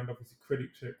background, obviously credit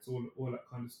checks, all that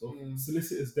kind of stuff.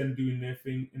 Solicitors then doing their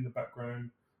thing in the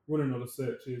background, running all the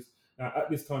searches. Now, at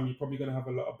this time, you're probably going to have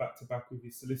a lot of back-to-back with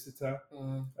your solicitor,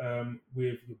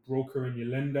 with your broker and your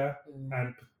lender,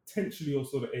 and potentially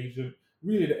also the agent.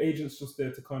 Really, the agent's just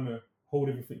there to kind of hold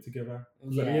everything together.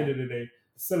 Because at the end of the day,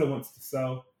 the seller wants to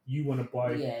sell, you want to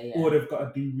buy. All they've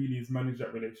got to do really is manage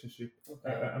that relationship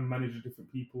and manage the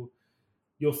different people.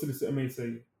 Your solicitor may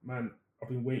say, man, I've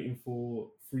been waiting for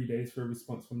 3 days for a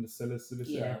response from the seller's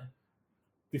solicitor.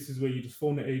 This is where you just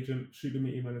phone the agent, shoot them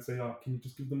an email and say, can you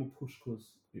just give them a push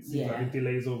because it seems like the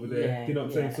delay's over there. Do you know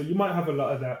what I'm saying? So you might have a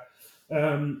lot of that.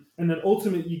 And then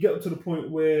ultimately you get up to the point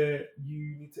where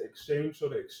you need to exchange. So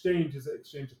the exchange is an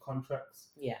exchange of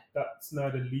contracts. That's now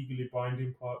the legally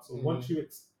binding part. So once you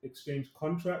exchange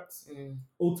contracts,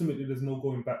 ultimately there's no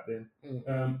going back then.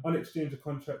 On exchange of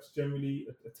contracts, generally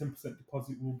a 10%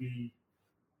 deposit will be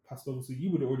passed over. So you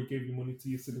would already give your money to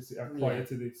your solicitor prior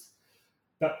to this.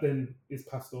 That then is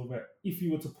passed over. If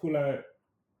you were to pull out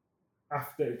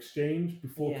after exchange,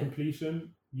 before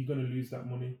completion, you're going to lose that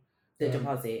money. The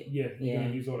deposit. You're going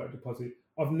to lose all that deposit.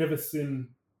 I've never seen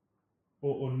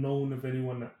or known of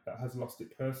anyone that has lost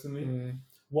it personally.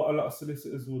 What a lot of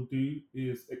solicitors will do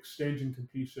is exchange and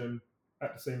completion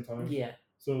at the same time.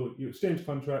 So you exchange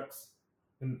contracts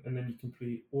and then you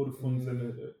complete all the funds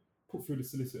and put through the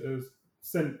solicitors,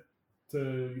 sent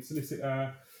to your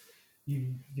solicitor.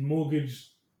 Your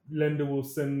mortgage lender will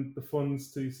send the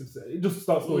funds to your solicitor. It just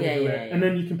starts going everywhere. And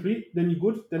then you complete, then you're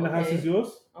good, then the house is yours.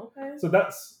 So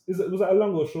was that a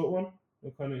long or short one?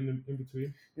 Or kind of in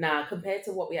between? Nah, compared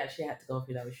to what we actually had to go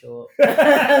through, that was short.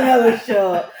 That was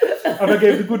short. And I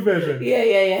gave the good version?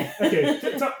 Yeah. Okay,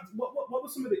 so what were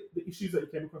some of the issues that you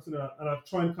came across? And I'll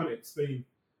try and kind of explain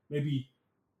maybe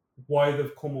why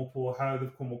they've come up or how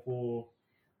they've come up or...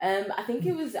 I think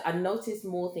it was. I noticed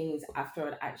more things after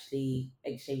I'd actually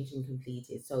exchanged and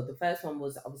completed. So the first one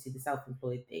was obviously the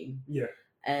self-employed thing. Yeah.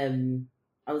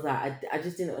 I was like, I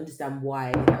just didn't understand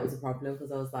why that was a problem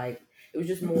because I was like, it was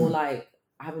just more like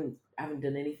I haven't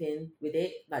done anything with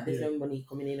it. Like there's no money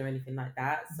coming in or anything like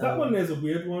that. So that one is a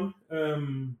weird one.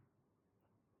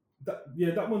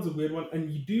 That one's a weird one,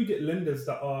 and you do get lenders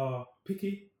that are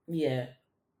picky. Yeah.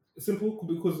 Simple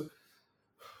because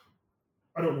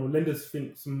I don't know. Lenders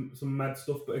think some mad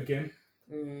stuff, but again,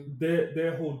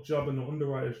 their whole job and the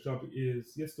underwriter's job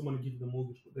is yes, they want to give you the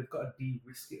mortgage, but they've got to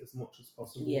de-risk it as much as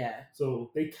possible. Yeah.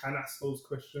 So they can ask those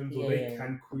questions or they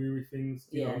can query things.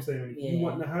 You know what I'm saying? If you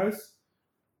want the house,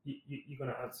 you're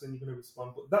gonna answer and you're gonna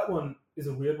respond. But that one is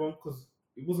a weird one because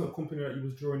it wasn't a company that you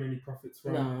was drawing any profits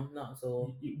from. No, not at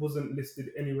all. It wasn't listed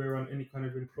anywhere on any kind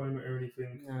of employment or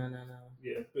anything. No.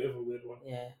 Yeah, bit of a weird one.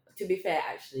 Yeah. To be fair,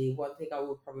 actually, one thing I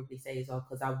would probably say as well,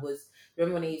 because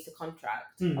remember when I used to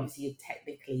contract, obviously you're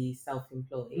technically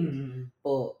self-employed,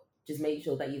 but just make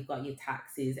sure that you've got your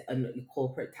taxes and your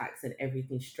corporate tax and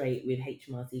everything straight with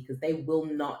HMRC because they will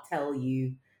not tell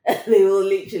you. They will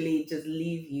literally just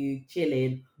leave you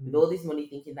chilling with all this money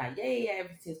thinking that,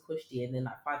 everything's cushy. And then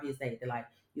like 5 years later, they're like,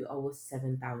 you owe us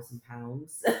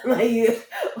 £7,000. Like,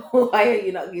 why are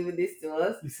you not giving this to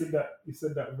us? You said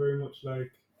that very much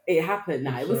like it happened.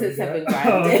 Nah, it wasn't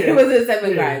 £7,000. Okay. It wasn't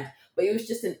 £7,000, but it was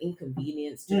just an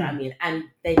inconvenience. Do you know what I mean? And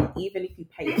then even if you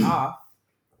pay it off,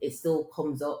 it still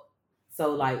comes up.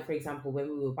 So, like for example, when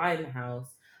we were buying the house,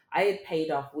 I had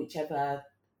paid off whichever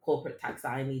corporate tax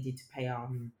that I needed to pay off.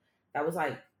 That was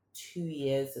like 2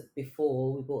 years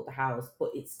before we bought the house, but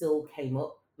it still came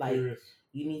up. Like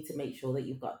you need to make sure that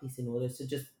you've got this in order. So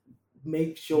just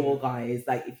make sure, guys,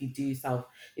 like if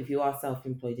you are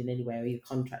self-employed in any way or you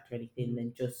contract or anything,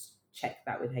 then just check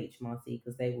that with HMRC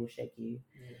because they will check you.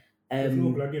 There's no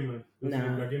blagging, man. No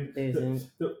blagging.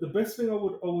 The best thing I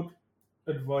would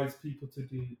advise people to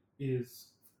do is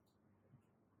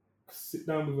sit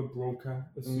down with a broker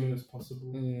as soon as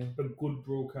possible. A good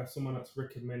broker, someone that's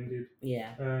recommended.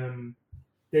 Yeah.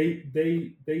 They're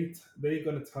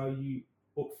gonna tell you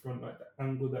upfront like the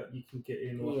angle that you can get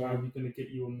in or how you're gonna get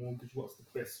you a mortgage, what's the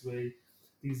best way.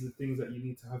 These are the things that you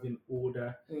need to have in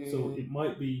order. So it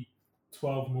might be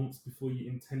 12 months before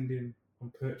you're intending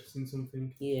on purchasing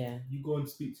something. Yeah. You go and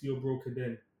speak to your broker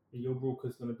then, and your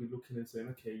broker's gonna be looking and saying,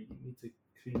 okay, you need to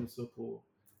clean this up, or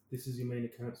this is your main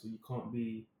account, so you can't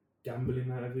be gambling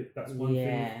out of it. That's one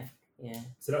thing. Yeah.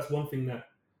 So that's one thing that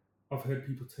I've heard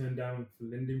people turn down for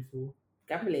lending for.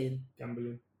 Gambling.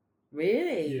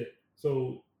 Really? Yeah.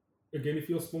 So again, if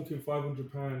you're spunking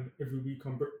 £500 every week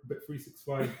on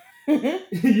Bet365,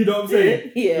 you know what I'm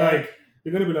saying? Yeah. Like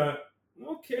they're gonna be like,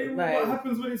 okay, what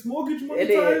happens when it's mortgage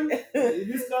money time?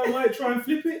 This guy might try and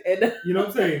flip it. You know what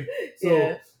I'm saying?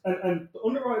 So and the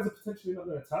underwriters are potentially not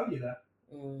going to tell you that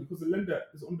because the lender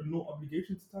is under no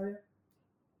obligation to tell you.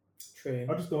 True.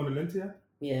 I just don't want to lend to you.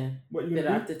 Yeah. What are you gonna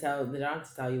do? They don't have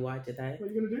to tell you why, did they? What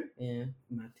are you gonna do? Yeah,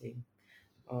 mad thing.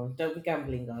 Oh, don't be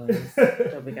gambling, guys.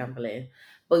 Don't be gambling.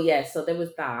 But yeah, so there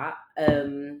was that.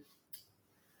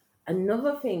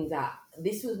 Another thing that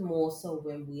this was more so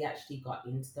when we actually got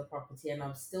into the property, and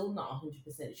I'm still not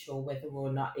 100% sure whether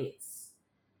or not it's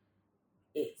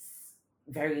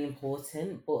very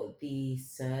important, but the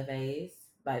surveys,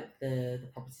 like the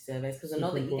property surveys, because I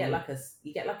know that you get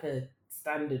like a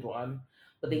standard one,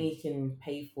 but then you can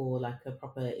pay for like a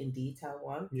proper in detail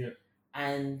one. Yeah.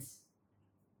 And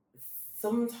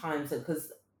sometimes,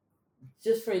 because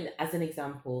just as an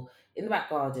example, in the back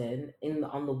garden,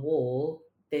 on the wall,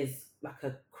 there's like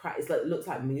a crack. It looks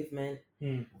like movement.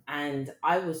 And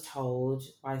I was told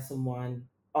by someone,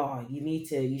 oh,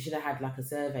 you should have had like a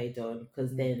survey done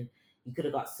because then you could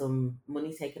have got some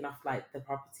money taken off like the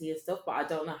property and stuff. But I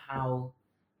don't know how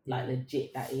like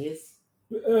legit that is.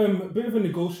 A bit of a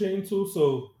negotiating tool.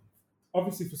 So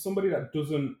obviously for somebody that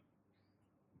doesn't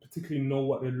particularly know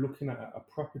what they're looking at a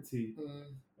property,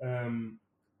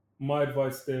 my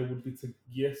advice there would be to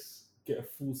get a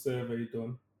full survey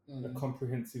done, a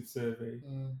comprehensive survey,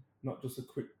 not just a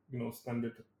quick,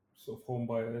 standard sort of home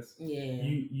buyers. Yeah.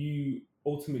 You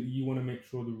ultimately you want to make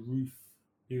sure the roof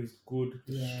is good,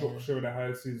 the structure of the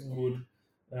house is good.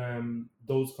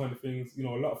 Those kind of things, a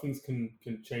lot of things can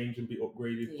change and be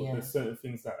upgraded, but there's certain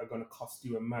things that are going to cost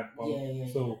you a mad bomb.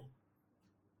 So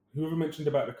whoever mentioned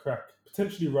about the crack,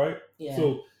 potentially right.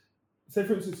 So say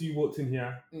for instance you walked in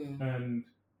here and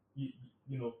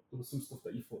there was some stuff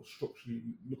that you thought structurally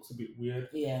looks a bit weird.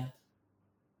 Yeah.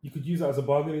 You could use that as a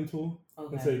bargaining tool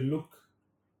and say, look,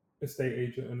 estate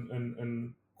agent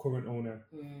and current owner,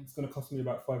 it's going to cost me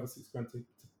about $5 or $6 grand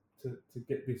to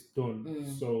get this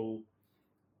done. So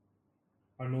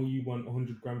I know you want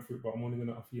 100 grand for it, but I'm only going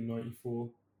to offer you 94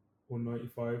 or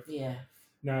 95. Yeah.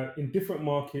 Now, in different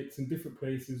markets, in different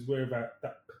places where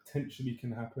that potentially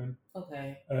can happen.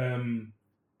 Okay.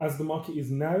 As the market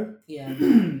is now, Yeah.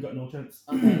 you got no chance.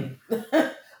 Okay.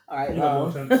 All right. You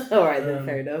got no chance. All right, then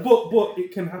fair enough. But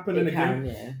it can happen. It And again, can,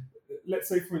 yeah. let's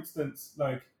say for instance,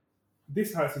 like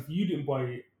this house, if you didn't buy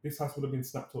it, this house would have been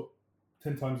snapped up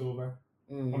 10 times over.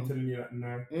 I'm telling you that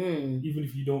now. Even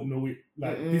if you don't know it,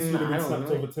 like this would have been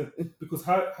snapped over 10. Because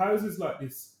houses like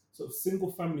this, sort of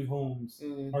single family homes,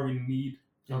 are in need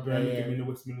in Birmingham, in the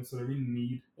West Midlands, so they're in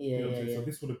need. Yeah. So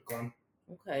this would have gone.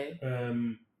 Okay.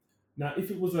 Now,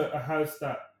 if it was a house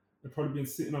that had probably been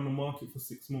sitting on the market for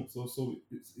 6 months or so,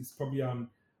 it's probably on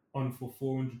for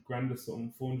 400 grand or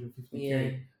something, 450k. Yeah.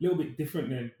 A little bit different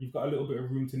then. You've got a little bit of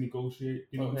room to negotiate,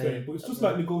 you know what I'm saying? But it's just Okay.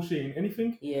 like negotiating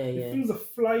anything. If things are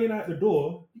flying out the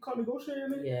door, you can't negotiate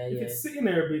on it. If it's sitting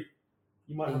there a bit,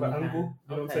 you might have an angle,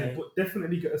 you know what I'm saying? But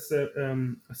definitely get a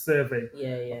survey,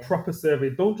 a proper survey.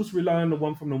 Don't just rely on the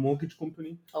one from the mortgage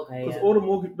company. Okay. Because all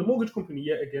the mortgage company,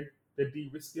 yet again, they're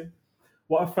de-risking.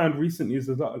 What I found recently is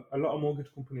a lot of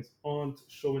mortgage companies aren't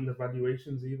showing the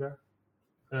valuations either.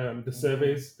 The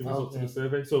surveys, the results of the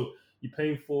survey. So you're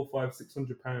paying £400,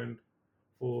 £500, £600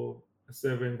 for a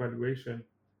survey and valuation,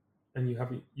 and you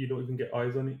don't even get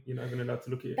eyes on it. You're not even allowed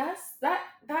to look at it. That's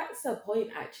a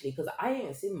point actually, because I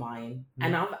ain't seen mine,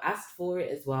 and I've asked for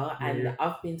it as well, and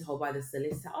I've been told by the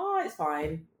solicitor, "Oh, it's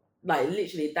fine." Like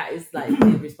literally, that is like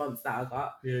the response that I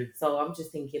got. So I'm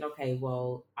just thinking, okay,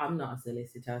 well, I'm not a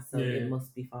solicitor, so it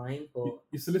must be fine. But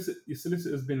your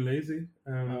solicitor's been lazy.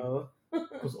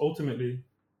 Because ultimately,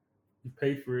 you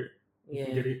paid for it. You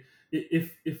can get it.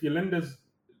 If your lenders,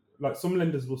 like some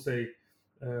lenders will say,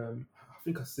 I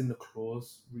think I've seen the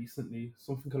clause recently,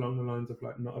 something along the lines of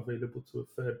like not available to a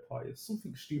third party,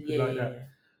 something stupid like that.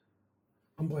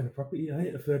 I'm buying a property. I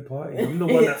ain't a third party. I'm the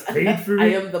one that's paid for it. I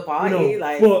am the party.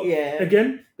 But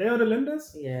again, they are the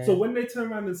lenders. So when they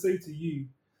turn around and say to you,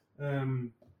 we're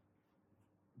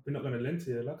not going to lend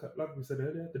to you, like we said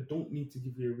earlier, they don't need to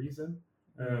give you a reason.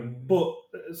 But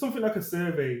something like a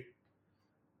survey,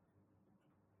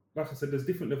 like I said, there's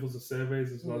different levels of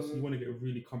surveys as well. So you want to get a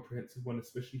really comprehensive one,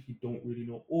 especially if you don't really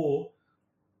know, or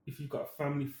if you've got a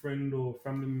family friend or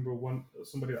family member,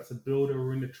 somebody that's a builder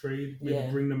or in the trade, maybe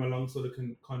bring them along so they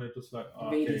can kind of just like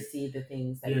really see the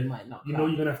things that you might not. You know,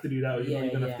 you're gonna have to do that, or you know,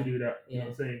 you're gonna have to do that. You know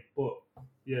what I'm saying? But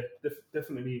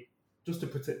definitely, just to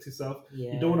protect yourself.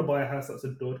 You don't want to buy a house that's a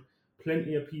dud.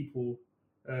 Plenty of people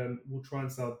will try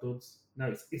and sell duds. Now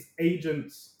it's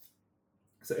agents.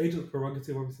 It's an agent's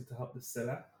prerogative, obviously, to help the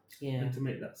seller and to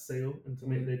make that sale and to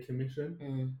make their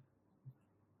commission.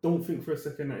 Don't think for a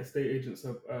second that estate agents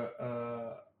are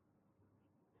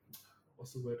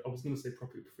what's the word? I was going to say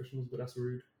property professionals, but that's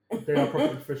rude. They are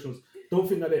property professionals. Don't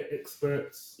think that they're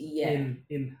experts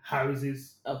in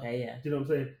houses. Okay, Do you know what I'm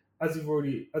saying? As you've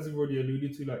already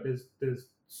alluded to, like there's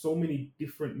so many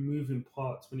different moving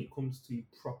parts when it comes to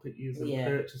properties and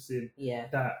purchasing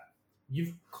that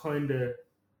you kind of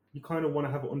want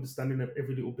to have an understanding of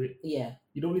every little bit. You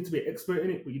don't need to be an expert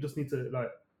in it, but you just need to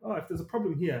if there's a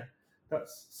problem here,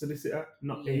 that's solicitor,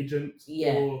 not agent.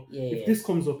 Or if this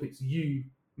comes up, it's you,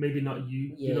 maybe not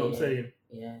you. You know what I'm saying?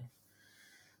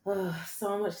 Oh,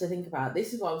 so much to think about.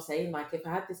 This is what I'm saying. Like, if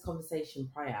I had this conversation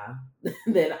prior,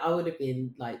 then I would have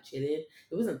been like chilling.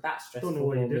 It wasn't that stressful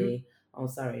for me. Oh,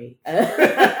 sorry.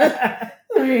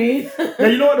 Sorry. Now,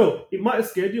 you know what though? It might have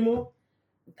scared you more.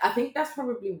 I think that's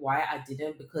probably why I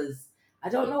didn't, because I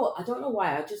don't know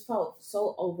why. I just felt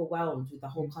so overwhelmed with the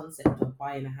whole concept of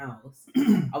buying a house.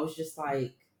 I was just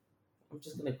like, I'm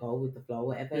just gonna go with the flow,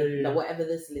 whatever whatever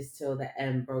the solicitor,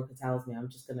 the broker tells me, I'm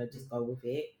just gonna go with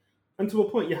it. And to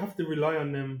a point, you have to rely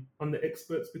on them, on the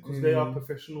experts, because they are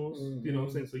professionals. You know what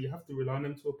I'm saying? So you have to rely on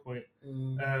them to a point.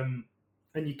 And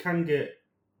you can get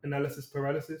analysis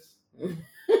paralysis.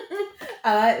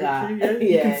 I like that.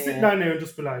 You can sit down there and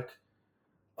just be like,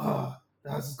 the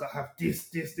house has got to have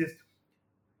this.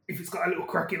 If it's got a little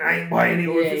crack in, I ain't buying it.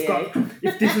 Or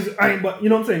if this is, I ain't buying. You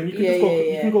know what I'm saying? You can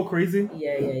you can go crazy.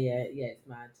 Yeah. It's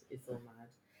mad. It's all mad.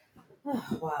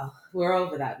 Oh, wow, we're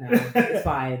over that now. It's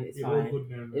fine. It's fine. All good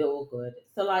now, it's all good.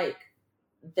 So, like,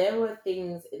 there were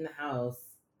things in the house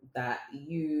that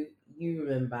you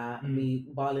remember me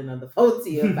bawling on the phone to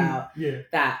you about.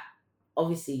 That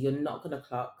obviously you're not gonna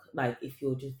clock, like, if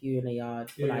you're just viewing a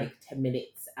yard for like 10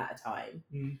 minutes at a time.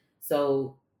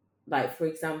 So, like, for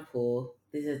example,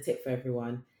 this is a tip for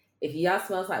everyone: if your yard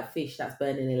smells like fish that's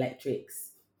burning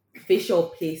electrics, fish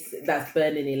or piss that's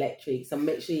burning electrics, so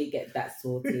make sure you get that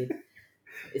sorted.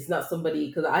 It's not somebody,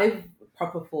 because I've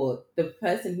proper thought the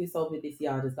person who sold me this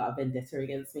yard has got a vendetta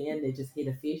against me, and they just hid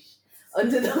a fish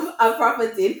under the. I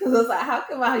proper did, because I was like, how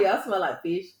come my yard smell like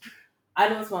fish? I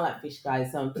don't smell like fish,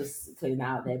 guys, so I'm just putting that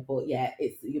out there. But yeah,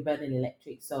 it's you're burning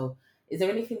electric. So is there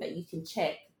anything that you can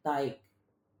check, like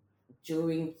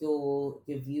during your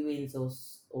viewings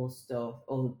or stuff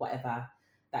or whatever,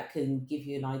 that can give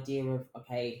you an idea of,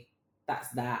 okay, that's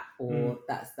that, or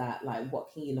that's that? Like,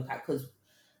 what can you look at? Because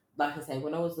like I say,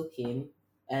 when I was looking,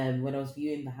 when I was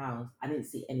viewing the house, I didn't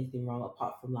see anything wrong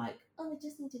apart from like, oh, I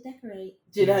just need to decorate.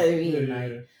 Do you know what I mean? Yeah,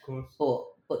 of course.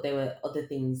 But there were other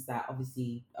things that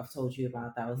obviously I've told you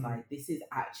about that I was like, this is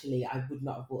actually, I would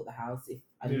not have bought the house if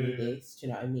I knew this. Do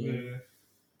you know what I mean? Yeah.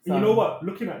 So, and you know what?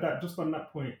 Looking at that, just on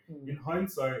that point, in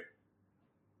hindsight,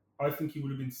 I think he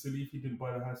would have been silly if he didn't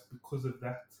buy the house because of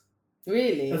that.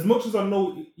 Really? As much as I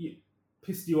know it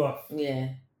pissed you off. Yeah.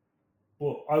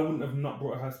 But I wouldn't have not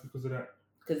bought a house because of that.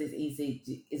 Because it's easy.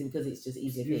 Is it because it's just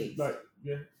easier to fix? Like,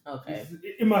 yeah. Okay.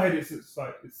 In my head, it's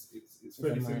like it's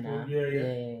fairly simple.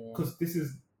 Yeah. Because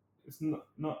it's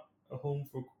not a home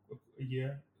for a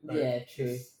year. Like, yeah,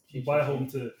 true. You buy a home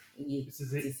to. This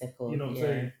is it. You know what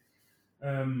I'm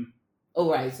saying?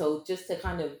 All right. So just to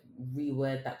kind of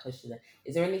reword that question,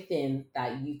 is there anything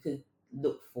that you could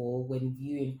look for when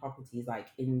viewing properties, like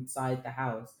inside the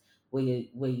house, where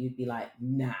you'd be like,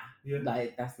 nah,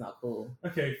 like that's not cool?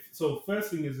 Okay, so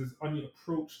first thing is on your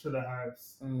approach to the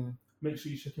house, make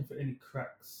sure you're checking for any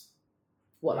cracks.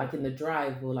 What, like in the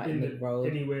drive or like in the road?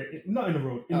 Anywhere, not in the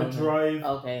road, in the drive.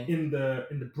 Okay. In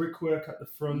the brickwork at the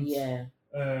front. Yeah.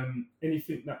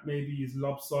 Anything that maybe is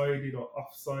lopsided or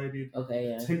off-sided. Okay.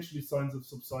 Yeah. Potentially signs of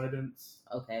subsidence.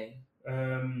 Okay.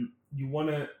 You want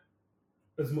to,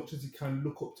 as much as you can,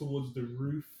 look up towards the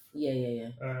roof. Yeah.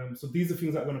 So these are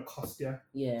things that are going to cost you.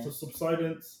 Yeah. So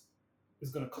subsidence is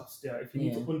going to cost you. If you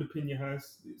need to underpin your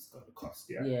house, it's going to cost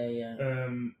you. Yeah.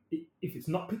 If it's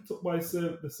not picked up by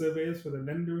the surveyors for the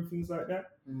lender and things like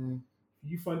that,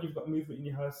 if you find you've got movement in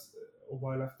your house a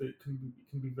while after, it can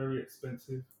be very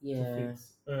expensive to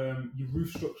fix. Your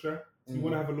roof structure. So you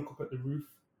want to have a look up at the roof.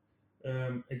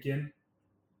 Again,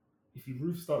 if your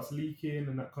roof starts leaking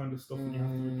and that kind of stuff, and you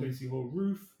have to replace your whole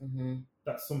roof,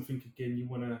 that's something again you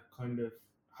want to kind of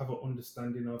have an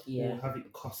understanding of, or have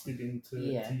it costed into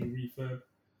your refurb.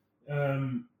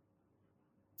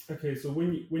 Okay, so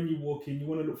when you walk in, you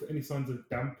want to look for any signs of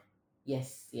damp.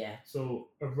 Yes. Yeah. So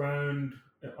around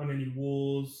on any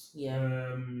walls.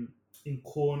 In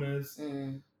corners.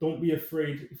 Don't be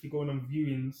afraid if you're going on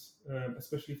viewings,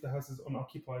 especially if the house is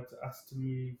unoccupied, to ask to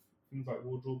move things like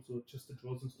wardrobes or chest of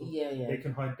drawers and stuff. They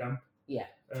can hide damp.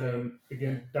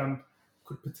 Again, damp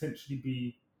could potentially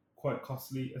be quite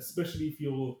costly, especially if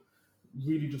you're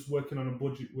really just working on a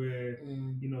budget where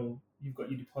you know you've got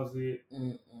your deposit,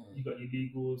 you've got your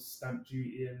legals, stamp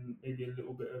duty, and maybe a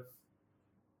little bit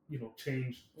of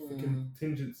change for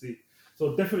contingency.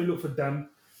 So definitely look for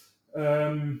damp.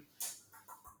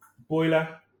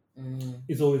 Boiler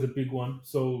is always a big one.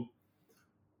 So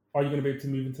are you going to be able to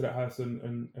move into that house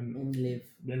and live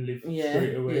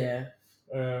straight away?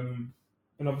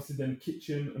 And obviously then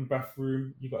kitchen and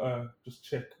bathroom, you got to just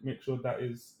check, make sure that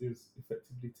is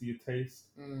effectively to your taste.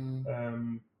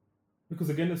 Because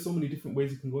again, there's so many different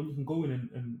ways you can go. You can go in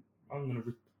and I'm going to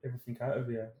rip everything out of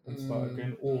here and start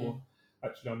again. Or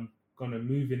actually I'm going to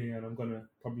move in here and I'm going to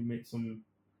probably make some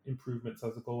improvements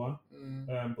as I go on.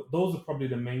 But those are probably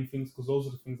the main things, because those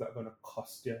are the things that are going to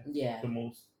cost you the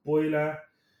most. Boiler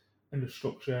and the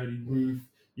structure, the roof,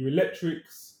 your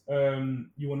electrics.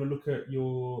 You want to look at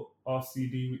your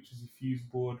RCD, which is your fuse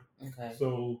board. Okay.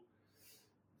 So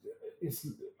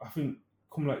I think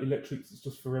coming like electrics, it's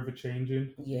just forever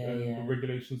changing. The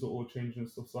regulations are all changing and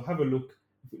stuff. So have a look.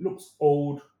 If it looks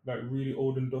old, like really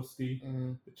old and dusty,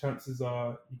 the chances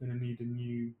are you're going to need a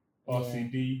new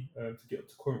RCD to get up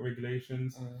to current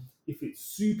regulations. If it's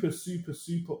super, super,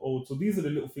 super old, so these are the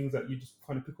little things that you just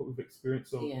kind of pick up with experience.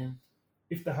 So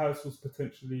if the house was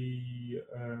potentially,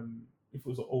 if it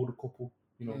was an older couple,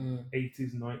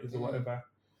 80s, 90s or whatever,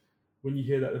 when you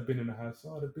hear that they've been in a house,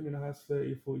 they've been in a house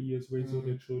 30 or 40 years, raised all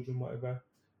their children, whatever.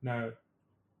 Now,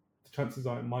 the chances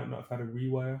are it might not have had a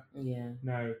rewire.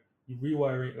 Now, your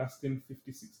rewire ain't lasting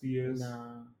 50, 60 years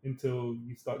until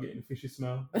you start getting a fishy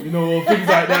smell, or things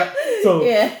like that. So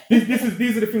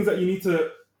these are the things that you need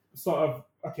to sort of,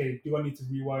 okay, do I need to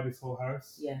rewire this whole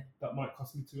house? That might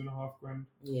cost me $2,500.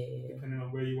 Depending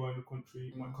on where you are in the country,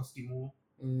 it might cost you more,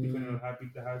 depending on how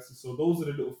big the house is. So those are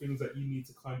the little things that you need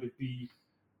to kind of be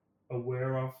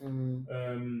aware of.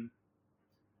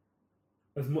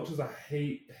 As much as I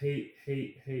hate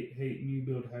new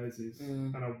build houses,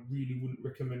 and I really wouldn't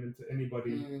recommend them to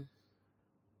anybody,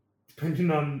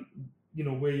 depending on you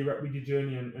know, where you're at with your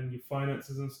journey and your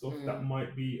finances and stuff, that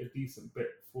might be a decent bet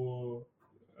for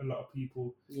a lot of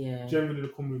people. Yeah. Generally, they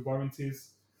come with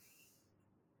warranties.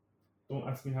 Don't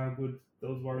ask me how good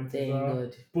those warranties are,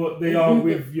 good. but they are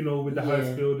with, you know, with the Yeah.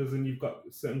 house builders, and you've got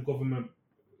certain government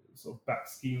sort of back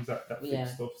schemes that Yeah.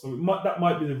 fix stuff. So that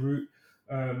might be the route.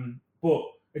 But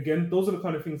again, those are the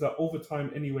kind of things that over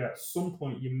time, anyway, at some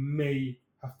point you may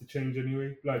have to change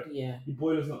anyway. Like Yeah. your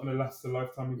boiler's not going to last a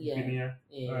lifetime if you've Yeah. been here,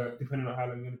 Yeah. depending on how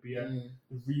long you're going to be here.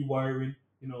 The rewiring,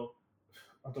 you know,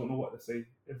 I don't know what they say,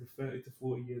 every 30 to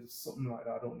 40 years or something like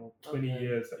that. I don't know, 20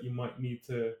 years that you might need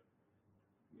to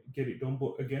get it done.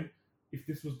 But again, if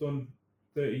this was done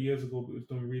 30 years ago but it was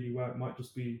done really well, it might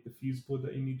just be the fuse board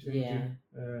that you need changing.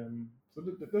 So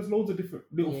there's loads of different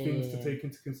little things to take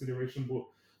into consideration, but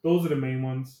those are the main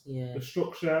ones. The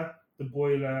structure, the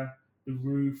boiler, the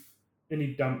roof,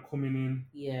 any damp coming in,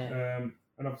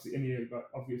 and obviously any like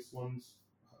obvious ones.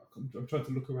 I'm trying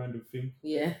to look around and think.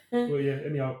 Well, yeah,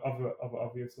 any other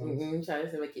obvious ones. I'm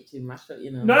trying to make it too much, but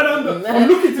you know. No, I'm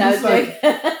looking to this like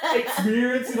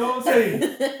experience, you know what I'm saying?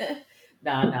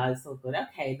 No, it's so good.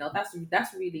 Okay, no,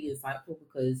 that's really insightful,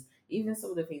 because even some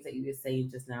of the things that you were saying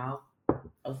just now,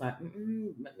 I was like,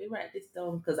 let me write this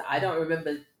down, because I don't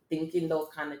remember thinking those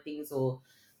kind of things or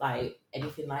like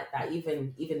anything like that.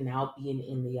 Even now being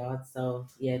in the yard, so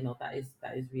yeah, no, that is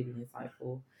really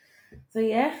insightful. So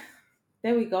yeah,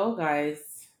 there we go,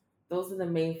 guys. Those are the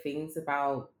main things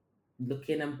about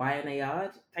looking and buying a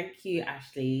yard. Thank you,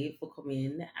 Ashley, for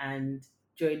coming and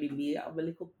joining me on my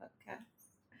little podcast.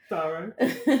 All right.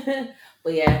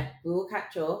 But yeah, we will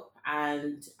catch up,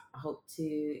 and I hope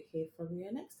to hear from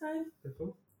you next time.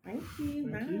 Cool. Thank you.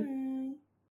 Bye.